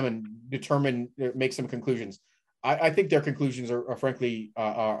assimilate them and make some conclusions. I think their conclusions are frankly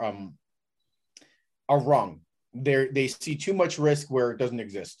wrong. They see too much risk where it doesn't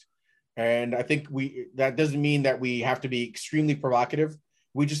exist. And I think that doesn't mean that we have to be extremely provocative.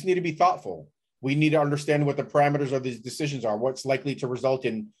 We just need to be thoughtful. We need to understand what the parameters of these decisions are, what's likely to result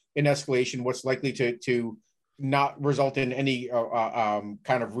in escalation, what's likely to not result in any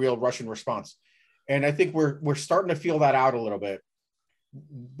kind of real Russian response. And I think we're starting to feel that out a little bit,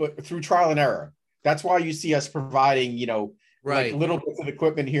 but through trial and error. That's why you see us providing, like little bits of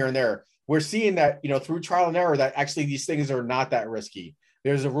equipment here and there. We're seeing that, through trial and error, that actually these things are not that risky.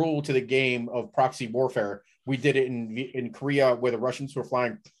 There's a rule to the game of proxy warfare. We did it in Korea, where the Russians were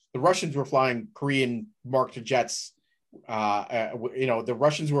flying Korean marked jets. The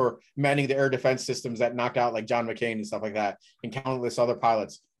Russians were manning the air defense systems that knocked out like John McCain and stuff like that, and countless other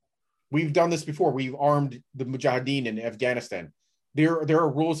pilots. We've done this before. We've armed the Mujahideen in Afghanistan. There are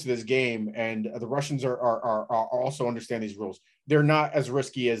rules to this game, and the Russians are also understand these rules. They're not as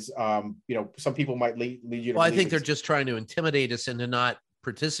risky as some people might lead you to. Well, I think they're just trying to intimidate us into not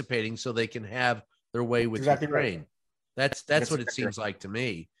participating so they can have their way with Ukraine. Right. That's what it seems like to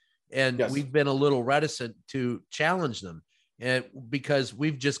me. And yes, we've been a little reticent to challenge them, and because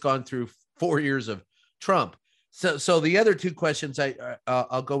we've just gone through 4 years of Trump. So the other two questions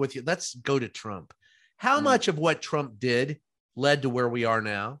I'll go with you. Let's go to Trump. How much of what Trump did led to where we are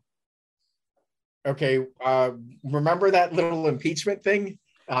now? Okay. Remember that little impeachment thing?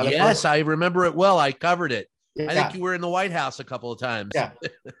 Yes, I remember it well. I covered it. Yeah. I think you were in the White House a couple of times. Yeah.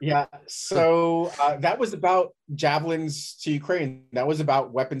 Yeah. So that was about javelins to Ukraine. That was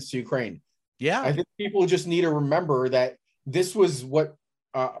about weapons to Ukraine. Yeah. I think people just need to remember that this was what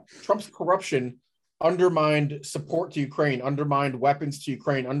Trump's corruption undermined support to Ukraine, undermined weapons to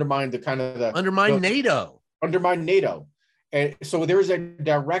Ukraine, undermined NATO. Undermined NATO. And so there's a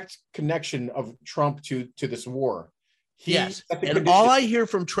direct connection of Trump to this war. Yes. And all I hear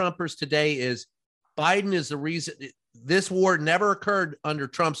from Trumpers today is Biden is the reason this war never occurred under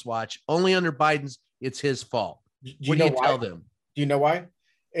Trump's watch, only under Biden's. It's his fault. What do you tell them? Do you know why?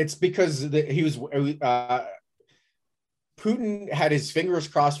 It's because Putin had his fingers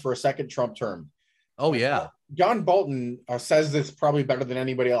crossed for a second Trump term. Oh, yeah. John Bolton says this probably better than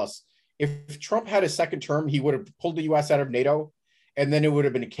anybody else. If Trump had a second term, he would have pulled the U.S. out of NATO, and then it would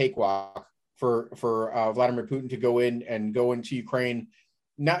have been a cakewalk for Vladimir Putin to go into Ukraine.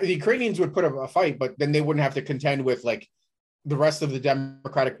 Now the Ukrainians would put up a fight, but then they wouldn't have to contend with like the rest of the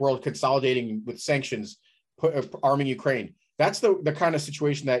democratic world consolidating with sanctions, arming Ukraine. That's the kind of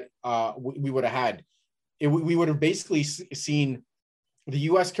situation that we would have had. we would have basically seen the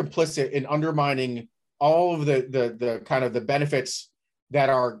U.S. complicit in undermining all of the kind of the benefits that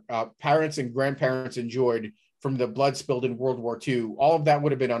our parents and grandparents enjoyed from the blood spilled in World War II. All of that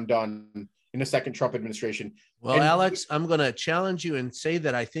would have been undone in the second Trump administration. Well, and Alex, I'm going to challenge you and say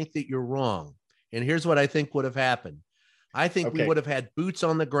that I think that you're wrong. And here's what I think would have happened. I think we would have had boots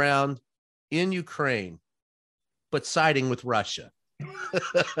on the ground in Ukraine, but siding with Russia.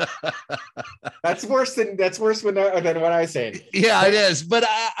 That's worse than what I said. Yeah, it is. But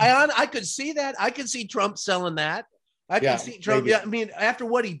I could see that. I could see Trump selling that. I could see Trump. Maybe. Yeah, I mean, after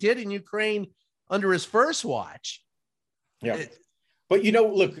what he did in Ukraine under his first watch. Yeah. But,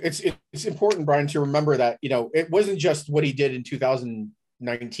 look, it's important, Brian, to remember that, it wasn't just what he did in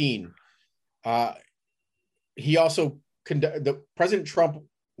 2019. He also President Trump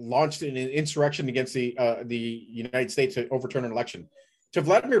launched an insurrection against the United States to overturn an election. To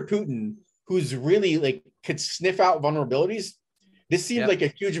Vladimir Putin, who's really could sniff out vulnerabilities, this seemed like a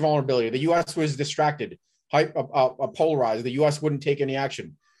huge vulnerability. The U.S. was distracted, polarized. The U.S. wouldn't take any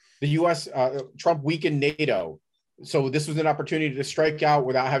action. The U.S. Trump weakened NATO. So this was an opportunity to strike out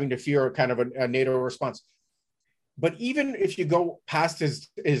without having to fear kind of a NATO response. But even if you go past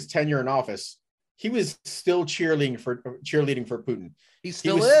his tenure in office, he was still cheerleading for Putin. He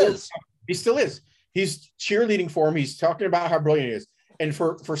still is. He's cheerleading for him. He's talking about how brilliant he is. And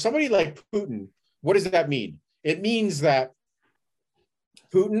for somebody like Putin, what does that mean? It means that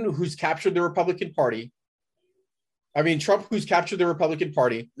Putin, who's captured the Republican Party, Trump, who's captured the Republican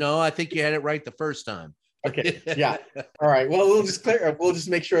Party. No, I think you had it right the first time. Okay. Yeah. All right. Well, we'll just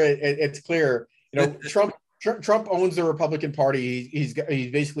make sure it's clear. Trump owns the Republican Party. He's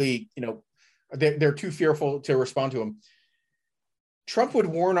basically, they're too fearful to respond to him. Trump would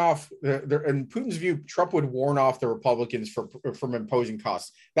warn off in Putin's view. Trump would warn off the Republicans from imposing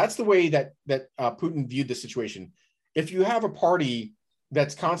costs. That's the way that Putin viewed the situation. If you have a party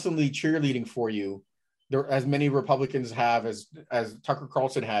that's constantly cheerleading for you, as many Republicans have, as Tucker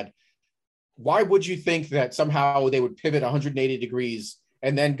Carlson had, why would you think that somehow they would pivot 180 degrees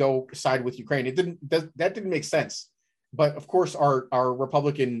and then go side with Ukraine? That didn't make sense. But of course, our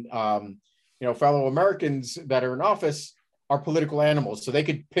Republican, fellow Americans that are in office are political animals, so they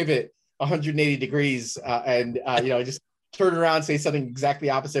could pivot 180 degrees and just turn around and say something exactly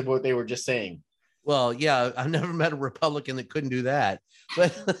opposite of what they were just saying. Well, yeah, I've never met a Republican that couldn't do that.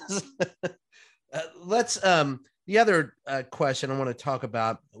 But let's. The other question I want to talk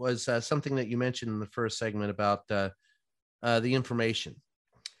about was something that you mentioned in the first segment about the information.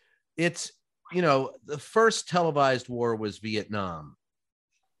 It's, the first televised war was Vietnam.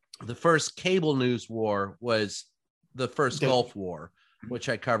 The first cable news war was the first Gulf War, which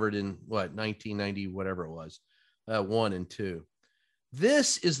I covered in 1990, whatever it was, 1 and 2.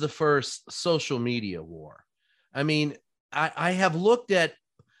 This is the first social media war. I mean, I have looked at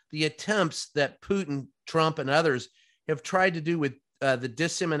the attempts that Putin, Trump, and others have tried to do with the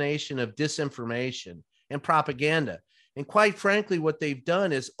dissemination of disinformation and propaganda. And quite frankly, what they've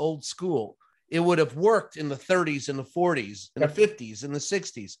done is old school. It would have worked in the 30s and the 40s and the 50s and the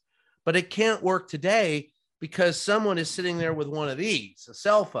 60s, but it can't work today because someone is sitting there with one of these, a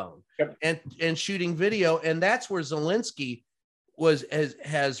cell phone, and shooting video. And that's where Zelensky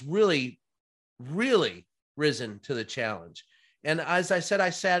has really, really risen to the challenge. And as I said, I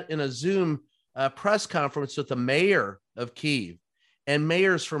sat in a Zoom press conference with the mayor of Kyiv and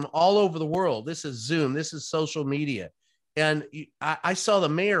mayors from all over the world. This is Zoom. This is social media. And I saw the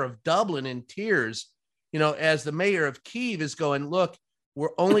mayor of Dublin in tears, as the mayor of Kyiv is going, look, we're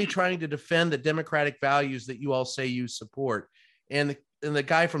only trying to defend the democratic values that you all say you support. And the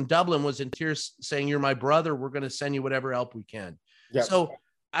guy from Dublin was in tears saying, you're my brother. We're going to send you whatever help we can. Yep. So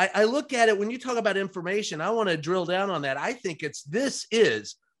I look at it, when you talk about information, I want to drill down on that. I think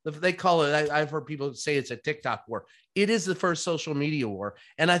they call it, I've heard people say it's a TikTok war. It is the first social media war.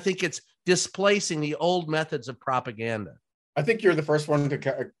 And I think it's displacing the old methods of propaganda. I think you're the first one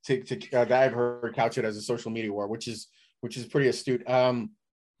that I've heard couch it as a social media war, which is pretty astute.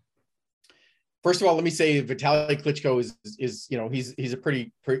 First of all, let me say Vitaly Klitschko is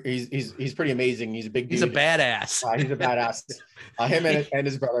he's pretty amazing. He's a big dude. He's a badass. He's a badass. Him and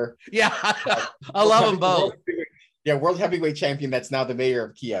his brother. Yeah, I love them both. World heavyweight champion. That's now the mayor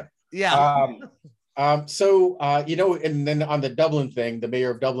of Kiev. Yeah. And then on the Dublin thing, the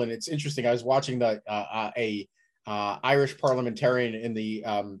mayor of Dublin. It's interesting. I was watching the Irish parliamentarian in the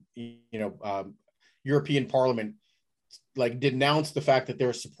European Parliament denounce the fact that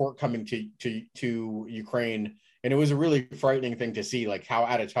there's support coming to Ukraine, and it was a really frightening thing to see, how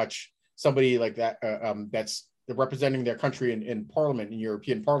out of touch somebody like that that's representing their country in Parliament, in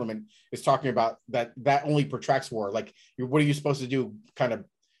European Parliament, is talking about that only protracts war. Like, what are you supposed to do? Kind of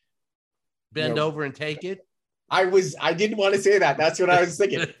bend over and take it. I didn't want to say that. That's what I was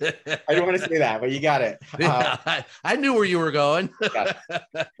thinking. I didn't want to say that, but you got it. Yeah, I knew where you were going.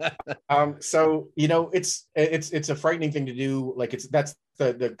 So, it's a frightening thing to do. Like, that's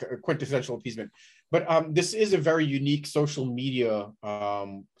the quintessential appeasement. But this is a very unique social media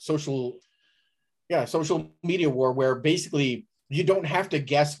war, where basically you don't have to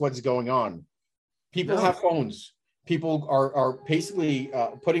guess what's going on. People have phones. People are basically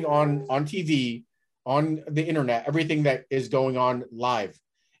putting on TV, on the internet, everything that is going on live,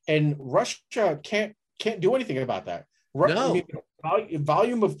 and Russia can't do anything about that. No. I mean, the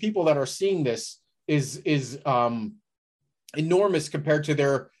volume of people that are seeing this is enormous compared to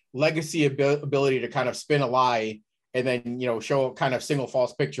their legacy ability to kind of spin a lie and then show a kind of single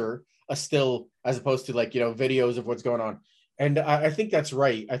false picture, a still, as opposed to videos of what's going on. And I think that's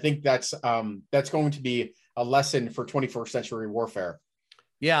right. I think that's going to be a lesson for 21st century warfare.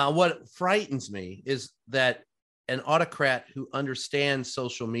 Yeah, what frightens me is that an autocrat who understands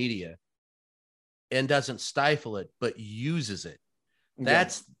social media and doesn't stifle it, but uses it.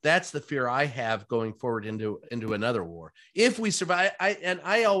 That's the fear I have going forward into another war. If we survive,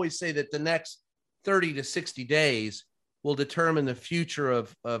 I always say that the next 30 to 60 days will determine the future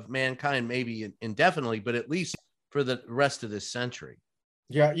of mankind, maybe indefinitely, but at least for the rest of this century.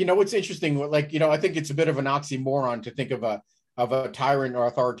 Yeah, what's interesting, I think it's a bit of an oxymoron to think of a tyrant or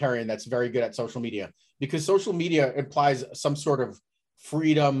authoritarian that's very good at social media, because social media implies some sort of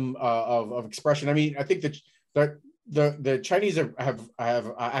freedom of expression. I mean, I think that the Chinese have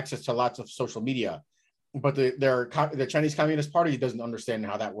access to lots of social media, but the Chinese Communist Party doesn't understand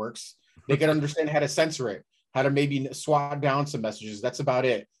how that works. They can understand how to censor it, how to maybe swat down some messages. That's about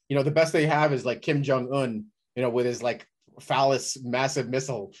it. The best they have is like Kim Jong-un, with his phallus massive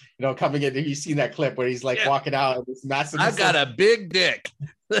missile, coming in. You've seen that clip where he's walking out with this massive I've missile. got a big dick.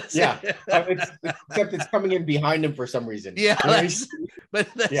 Yeah, except it's coming in behind him for some reason. Yeah,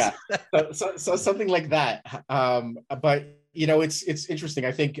 so something like that. But it's interesting.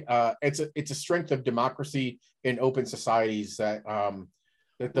 I think it's a strength of democracy in open societies that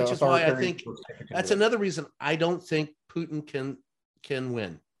which is why I think that's another reason I don't think Putin can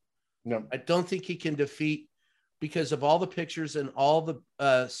win. No, I don't think he can defeat, because of all the pictures and all the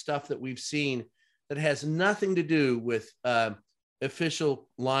stuff that we've seen that has nothing to do with official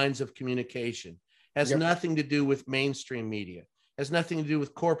lines of communication, has nothing to do with mainstream media, has nothing to do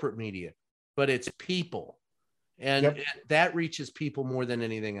with corporate media, but it's people. And that reaches people more than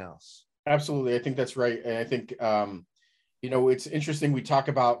anything else. Absolutely. I think that's right. And I think, it's interesting. We talk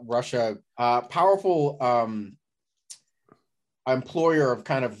about Russia, powerful employer of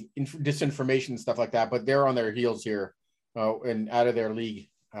kind of disinformation and stuff like that, but they're on their heels here and out of their league.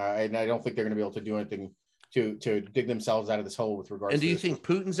 And I don't think they're going to be able to do anything to dig themselves out of this hole with regards to And do you think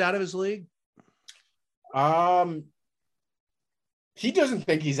Putin's out of his league? He doesn't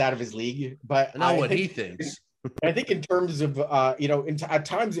think he's out of his league, but I know what he thinks. I think in terms of, at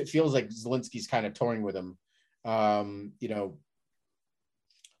times it feels like Zelensky's kind of toying with him. Zelensky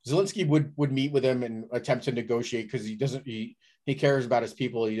would meet with him and attempt to negotiate, because he cares about his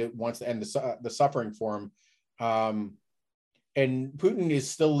people. He wants to end the suffering for him. And Putin is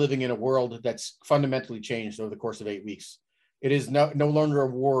still living in a world that's fundamentally changed over the course of 8 weeks. It is no longer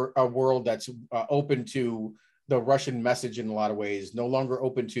a world that's open to the Russian message in a lot of ways, no longer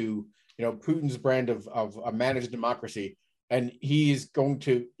open to Putin's brand of a managed democracy. And I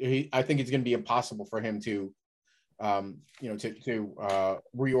think it's going to be impossible for him to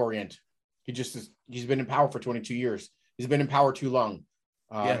reorient. He's been in power for 22 years. He's been in power too long.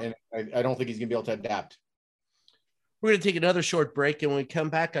 And I don't think he's going to be able to adapt. We're going to take another short break, and when we come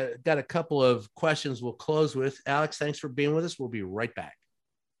back, I got a couple of questions we'll close with. Alex, thanks for being with us. We'll be right back.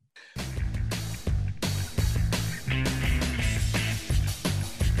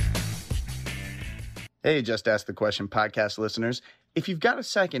 Hey, Just Ask the Question podcast listeners. If you've got a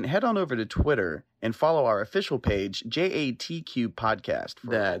second, head on over to Twitter and follow our official page, JATQ Podcast.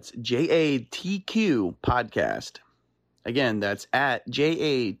 That's JATQ Podcast. Again, that's at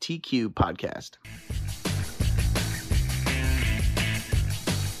JATQ Podcast.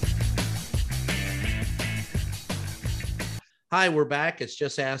 Hi, we're back. It's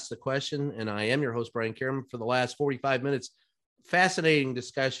Just Ask the Question, and I am your host, Brian Kierman. For the last 45 minutes, fascinating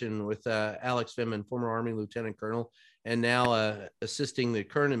discussion with Alex Vindman, former Army Lieutenant Colonel, and now assisting the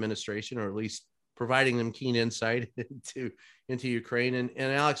current administration, or at least providing them keen insight into Ukraine. And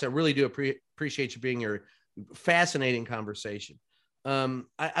Alex, I really do appreciate you being here. Fascinating conversation.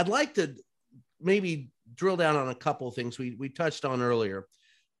 I'd like to maybe drill down on a couple of things we touched on earlier,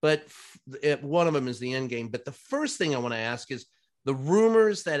 but one of them is the end game. But the first thing I want to ask is the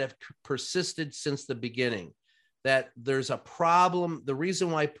rumors that have persisted since the beginning, that there's a problem. The reason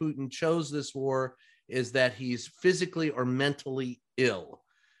why Putin chose this war is that he's physically or mentally ill.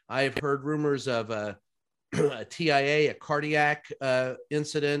 I have heard rumors of a TIA, a cardiac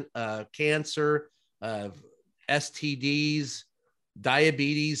incident, cancer, STDs,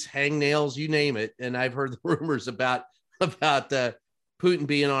 diabetes, hangnails, you name it. And I've heard the rumors about Putin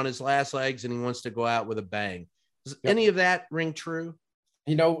being on his last legs and he wants to go out with a bang. Does any of that ring true?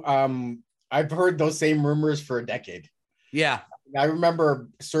 I've heard those same rumors for a decade. Yeah. I remember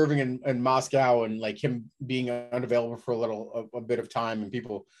serving in Moscow and like him being unavailable for a bit of time, and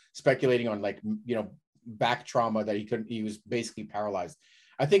people speculating on back trauma that he was basically paralyzed.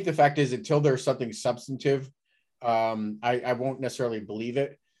 I think the fact is, until there's something substantive, I won't necessarily believe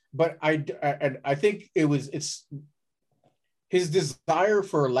it. But I think it's his desire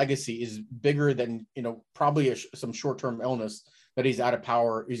for a legacy is bigger than probably some short-term illness that he's out of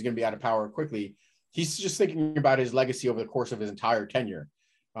power. He's going to be out of power quickly. He's just thinking about his legacy over the course of his entire tenure.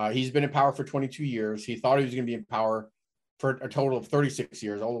 He's been in power for 22 years. He thought he was going to be in power for a total of 36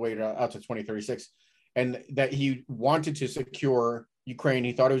 years, all the way out to 2036. And that he wanted to secure Ukraine.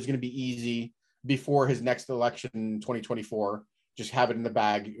 He thought it was going to be easy before his next election in 2024. Just have it in the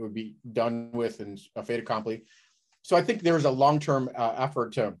bag. It would be done with and a fait accompli. So I think there was a long-term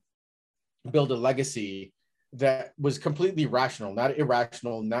effort to build a legacy that was completely rational, not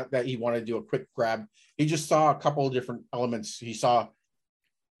irrational, not that he wanted to do a quick grab. He just saw a couple of different elements. He saw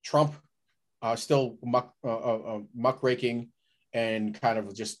Trump still muckraking and kind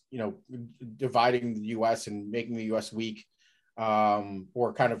of just, dividing the U.S. and making the U.S. weak,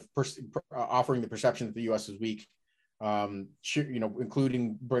 or kind of offering the perception that the U.S. is weak,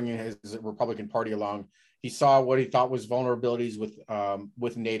 including bringing his Republican Party along. He saw what he thought was vulnerabilities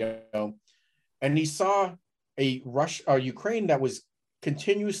with NATO, and he saw a Ukraine that was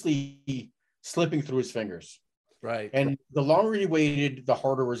continuously slipping through his fingers. Right. And the longer he waited, the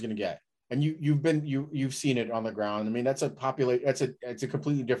harder it was going to get. And you've seen it on the ground. I mean, it's a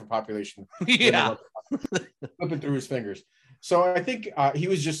completely different population. Yeah. Flipping through his fingers. So I think he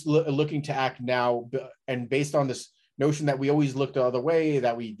was just looking to act now, and based on this notion that we always looked the other way,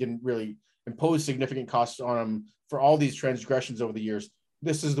 that we didn't really impose significant costs on him for all these transgressions over the years.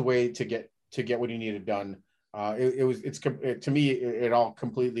 This is the way to get what he needed done. To me, it all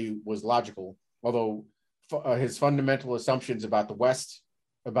completely was logical. Although his fundamental assumptions about the West,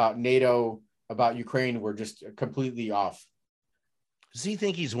 about NATO, about Ukraine were just completely off. Does he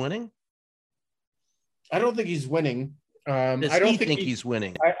think he's winning? I don't think he's winning. Does I don't he think he's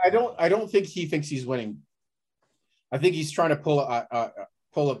winning? I don't think he thinks he's winning. I think he's trying to pull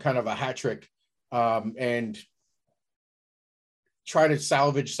a kind of a hat trick, and try to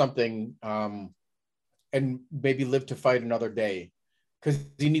salvage something, and maybe live to fight another day, because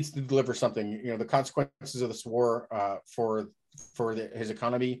he needs to deliver something. The consequences of this war for his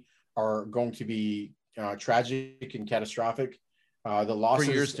economy are going to be tragic and catastrophic. The losses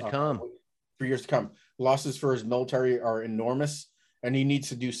for years to come. For years to come. Losses for his military are enormous, and he needs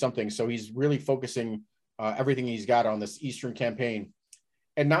to do something. So he's really focusing everything he's got on this Eastern campaign,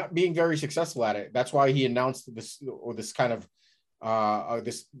 and not being very successful at it. That's why he announced this kind of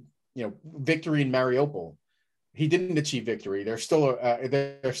victory in Mariupol. He didn't achieve victory. There's still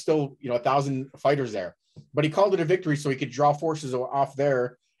 1,000 fighters there, but he called it a victory so he could draw forces off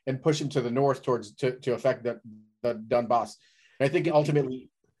there and push them to the north to affect the Donbass. And I think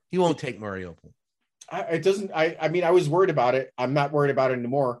ultimately he won't take Mariupol. I was worried about it. I'm not worried about it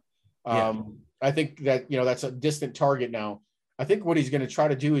anymore. I think that that's a distant target now. I think what he's going to try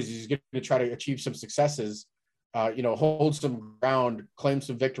to do is he's going to try to achieve some successes, hold some ground, claim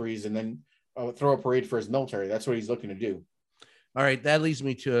some victories, and then throw a parade for his military. That's what he's looking to do. All right. That leads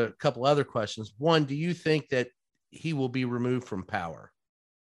me to a couple other questions. One, do you think that he will be removed from power?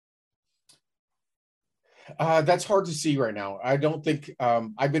 That's hard to see right now. I don't think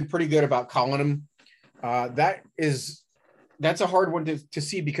I've been pretty good about calling him. That's a hard one to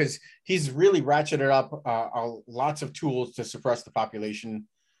see, because he's really ratcheted up lots of tools to suppress the population.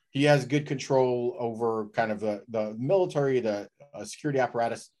 He has good control over kind of the military, the security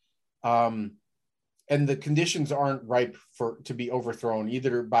apparatus, and the conditions aren't ripe to be overthrown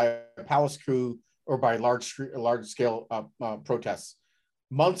either by a palace coup or by large scale protests.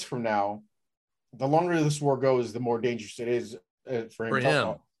 Months from now, the longer this war goes, the more dangerous it is for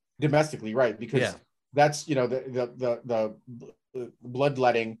him domestically, right? Because that's the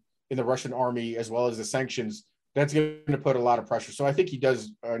bloodletting in the Russian army, as well as the sanctions, that's going to put a lot of pressure. So I think he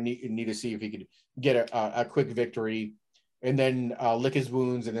does need to see if he could get a quick victory and then lick his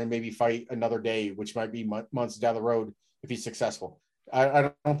wounds and then maybe fight another day, which might be months down the road if he's successful.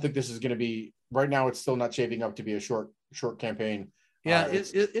 I don't think this is going to be right now. It's still not shaping up to be a short campaign. Yeah.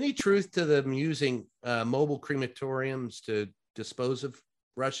 Is any truth to them using mobile crematoriums to dispose of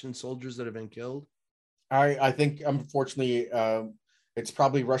Russian soldiers that have been killed? I think, unfortunately, it's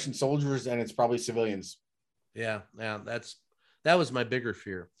probably Russian soldiers and it's probably civilians. Yeah. That was my bigger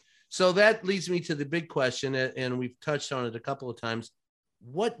fear. So that leads me to the big question, and we've touched on it a couple of times.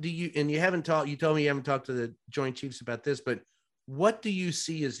 What do you, and you told me you haven't talked to the Joint Chiefs about this, but what do you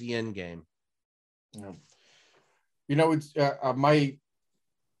see as the end game? It's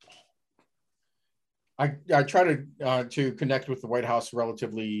I try to connect with the White House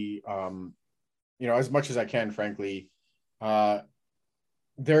relatively, as much as I can, frankly.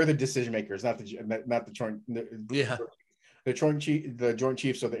 They're the decision makers, not the joint. The Joint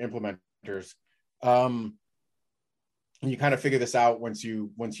Chiefs are the implementers. You kind of figure this out once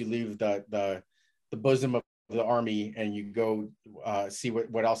you leave the bosom of the Army and you go see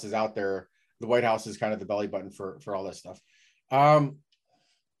what else is out there. The White House is kind of the belly button for all this stuff.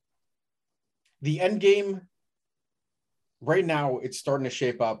 The end game right now, it's starting to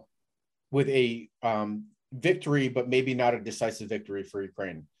shape up with a victory, but maybe not a decisive victory for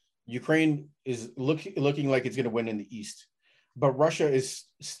Ukraine. Ukraine is looking like it's going to win in the East, but Russia is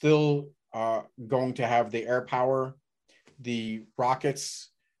still going to have the air power, the rockets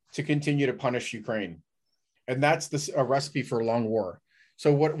to continue to punish Ukraine. And that's a recipe for a long war.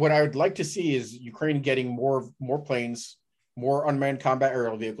 So what I would like to see is Ukraine getting more planes, more unmanned combat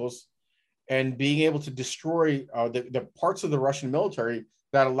aerial vehicles, and being able to destroy the parts of the Russian military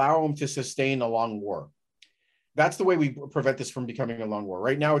that allow them to sustain a long war. That's the way we prevent this from becoming a long war.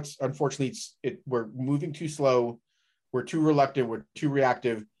 Right now, we're moving too slow, we're too reluctant, we're too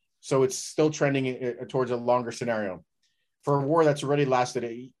reactive, so it's still trending towards a longer scenario. For a war that's already lasted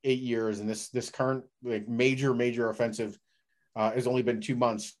 8 years, and this current major offensive has only been 2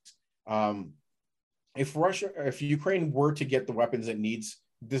 months. If Ukraine were to get the weapons it needs,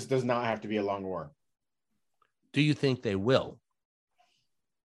 this does not have to be a long war. Do you think they will?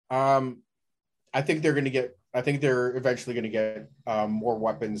 I think they're eventually going to get more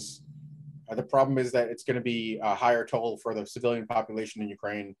weapons. The problem is that it's going to be a higher toll for the civilian population in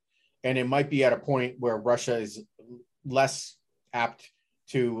Ukraine, and it might be at a point where Russia is less apt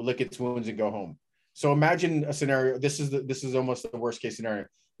to lick its wounds and go home. So imagine a scenario. This is almost the worst case scenario.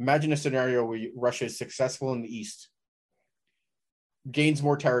 Imagine a scenario where Russia is successful in the East, gains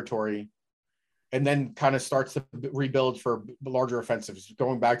more territory, and then kind of starts to rebuild for larger offensives,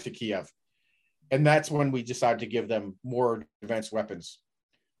 going back to Kiev. And that's when we decide to give them more advanced weapons.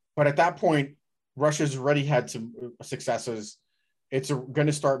 But at that point, Russia's already had some successes. It's going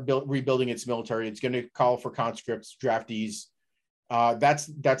to start rebuilding its military. It's going to call for conscripts, draftees.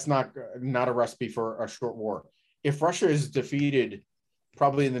 That's not a recipe for a short war. If Russia is defeated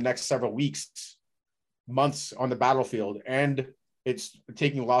probably in the next several weeks, months on the battlefield, and it's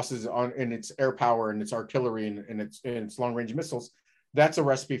taking losses in its air power and its artillery and its long-range missiles, that's a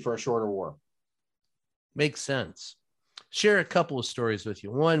recipe for a shorter war. Makes sense. Share a couple of stories with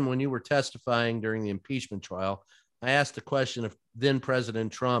you. One, when you were testifying during the impeachment trial, I asked the question of then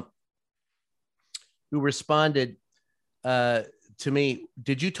President Trump, who responded to me,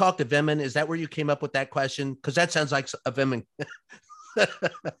 did you talk to Vindman? Is that where you came up with that question? Because that sounds like a Vindman. Did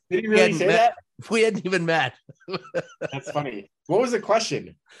he really say that? We hadn't even met. That's funny. What was the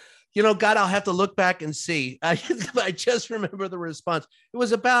question? God, I'll have to look back and see. I just remember the response. It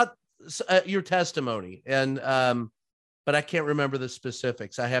was about your testimony, and but I can't remember the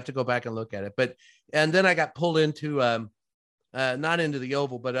specifics. I have to go back and look at it. And then I got pulled into not into the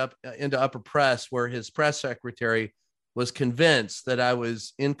Oval, but up into upper press, where his press secretary was convinced that I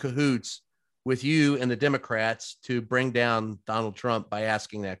was in cahoots with you and the Democrats to bring down Donald Trump by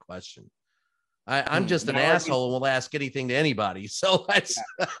asking that question. I'm just an asshole and will ask anything to anybody. So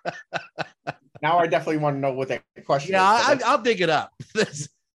now I definitely want to know what that question is. Yeah, I'll dig it up.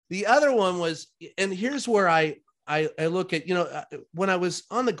 The other one was, and here's where I look at, when I was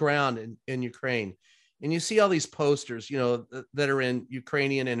on the ground in Ukraine, and you see all these posters, that are in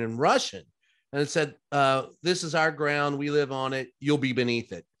Ukrainian and in Russian, and it said, this is our ground, we live on it, you'll be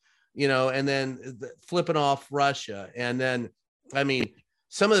beneath it, and then flipping off Russia. And then,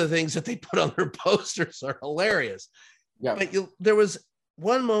 some of the things that they put on their posters are hilarious. Yeah. But there was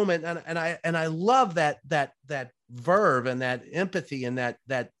one moment, and I love that verve and that empathy and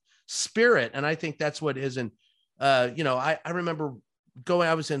that spirit. And I think that's what is in, I remember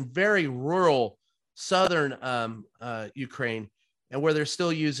I was in very rural southern Ukraine, and where they're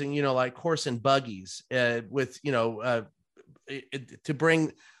still using, like horse and buggies with, to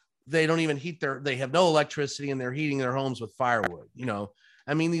bring, they don't even they have no electricity and they're heating their homes with firewood.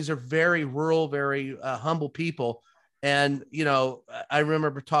 I mean, these are very rural, very humble people. And, I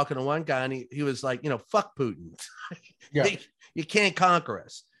remember talking to one guy and he was like, fuck Putin. Yeah. You can't conquer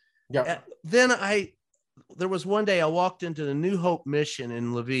us. Yeah. Then there was one day I walked into the New Hope mission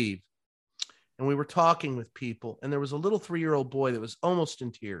in Lviv, and we were talking with people, and there was a little 3-year-old boy that was almost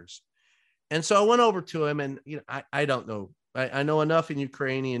in tears. And so I went over to him, and I don't know. I know enough in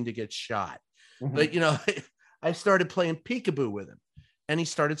Ukrainian to get shot, but I started playing peekaboo with him, and he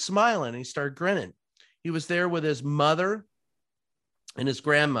started smiling, and he started grinning. He was there with his mother and his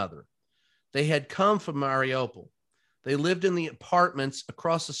grandmother. They had come from Mariupol. They lived in the apartments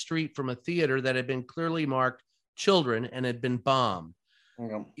across the street from a theater that had been clearly marked children and had been bombed.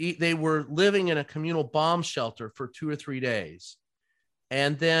 They were living in a communal bomb shelter for 2 or 3 days.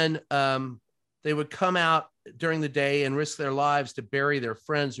 And then they would come out during the day and risk their lives to bury their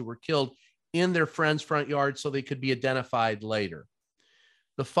friends who were killed in their friend's front yard so they could be identified later.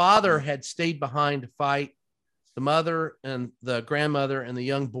 The father had stayed behind to fight. The mother and the grandmother and the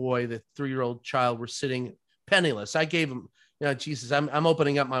young boy, the 3-year-old child, were sitting penniless. I gave him, Jesus, I'm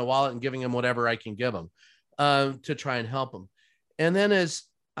opening up my wallet and giving him whatever I can give him to try and help him. And then as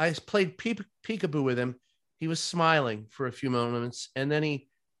I played peekaboo with him, he was smiling for a few moments. And then he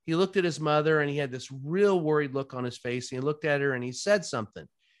looked at his mother and he had this real worried look on his face. And he looked at her and he said something.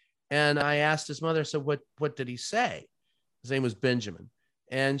 And I asked his mother, I said, what did he say? His name was Benjamin.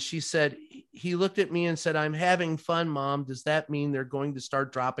 And she said, he looked at me and said, I'm having fun, Mom. Does that mean they're going to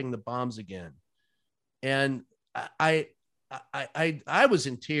start dropping the bombs again? And I was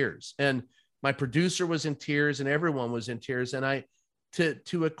in tears, and my producer was in tears, and everyone was in tears. And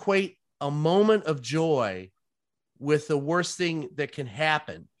to equate a moment of joy with the worst thing that can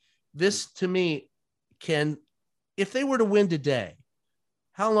happen, this to me if they were to win today,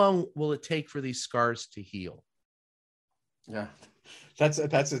 how long will it take for these scars to heal? Yeah, that's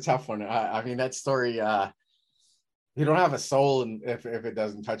a tough one. I mean, that story, you don't have a soul if it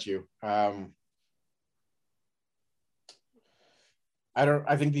doesn't touch you. I don't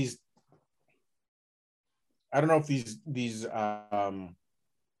know if these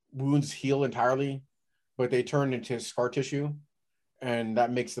wounds heal entirely, but they turn into scar tissue, and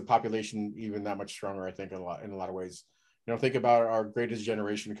that makes the population even that much stronger, I think, in a lot of ways. Think about our greatest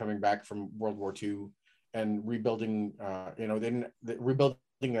generation coming back from World War II and rebuilding, rebuilding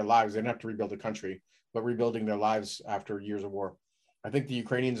their lives. They didn't have to rebuild the country, but rebuilding their lives after years of war. I think the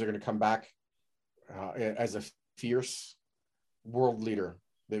Ukrainians are going to come back as a fierce world leader.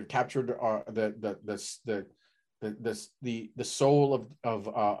 They've captured the soul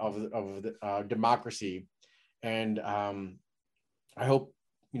of democracy, and I hope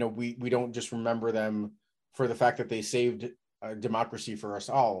we don't just remember them for the fact that they saved democracy for us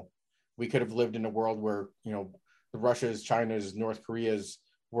all. We could have lived in a world where the Russias, Chinas, North Koreas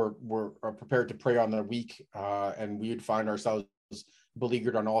were prepared to prey on the weak, and we would find ourselves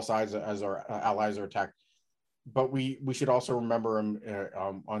beleaguered on all sides as our allies are attacked. But we should also remember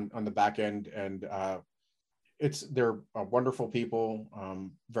them on the back end, and they're wonderful people,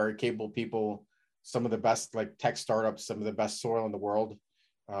 very capable people, some of the best tech startups, some of the best soil in the world,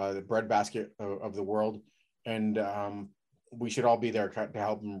 the breadbasket of the world, and we should all be there to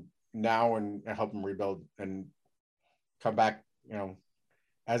help them now and help them rebuild and come back,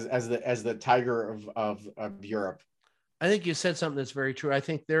 as the tiger of Europe. I think you said something that's very true. I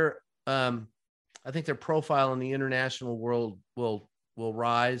think their profile in the international world will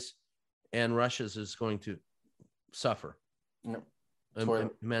rise, and Russia's is going to suffer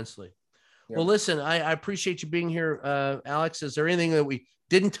immensely. Yep. Well, listen, I appreciate you being here, Alex. Is there anything that we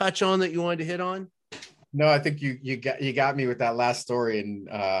didn't touch on that you wanted to hit on? No, I think you got me with that last story, and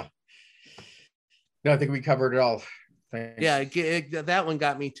no, I think we covered it all. Thanks. Yeah, that one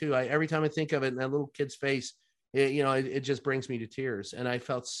got me too. Every time I think of it, and that little kid's face, it just brings me to tears. And I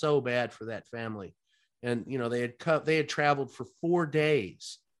felt so bad for that family. And they had traveled for 4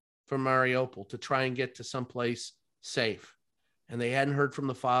 days from Mariupol to try and get to someplace safe, and they hadn't heard from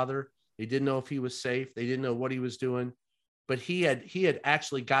the father. They didn't know if he was safe. They didn't know what he was doing, but he had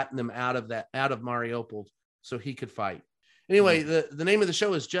actually gotten them out of Mariupol so he could fight. Anyway, the name of the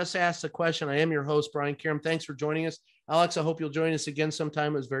show is Just Ask the Question. I am your host, Brian Karam. Thanks for joining us. Alex, I hope you'll join us again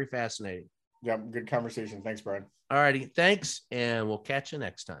sometime. It was very fascinating. Yeah, good conversation. Thanks, Brian. All righty. Thanks, and we'll catch you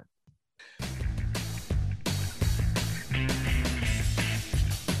next time.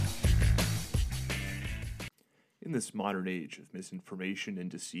 In this modern age of misinformation and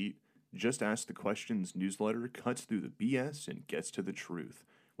deceit, Just Ask the Questions newsletter cuts through the BS and gets to the truth,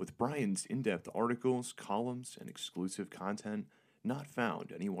 with Brian's in-depth articles, columns, and exclusive content not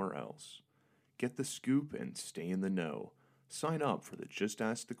found anywhere else. Get the scoop and stay in the know. Sign up for the Just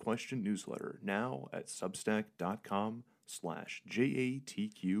Ask the Question newsletter now at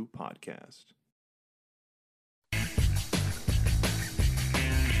substack.com/JATQ podcast.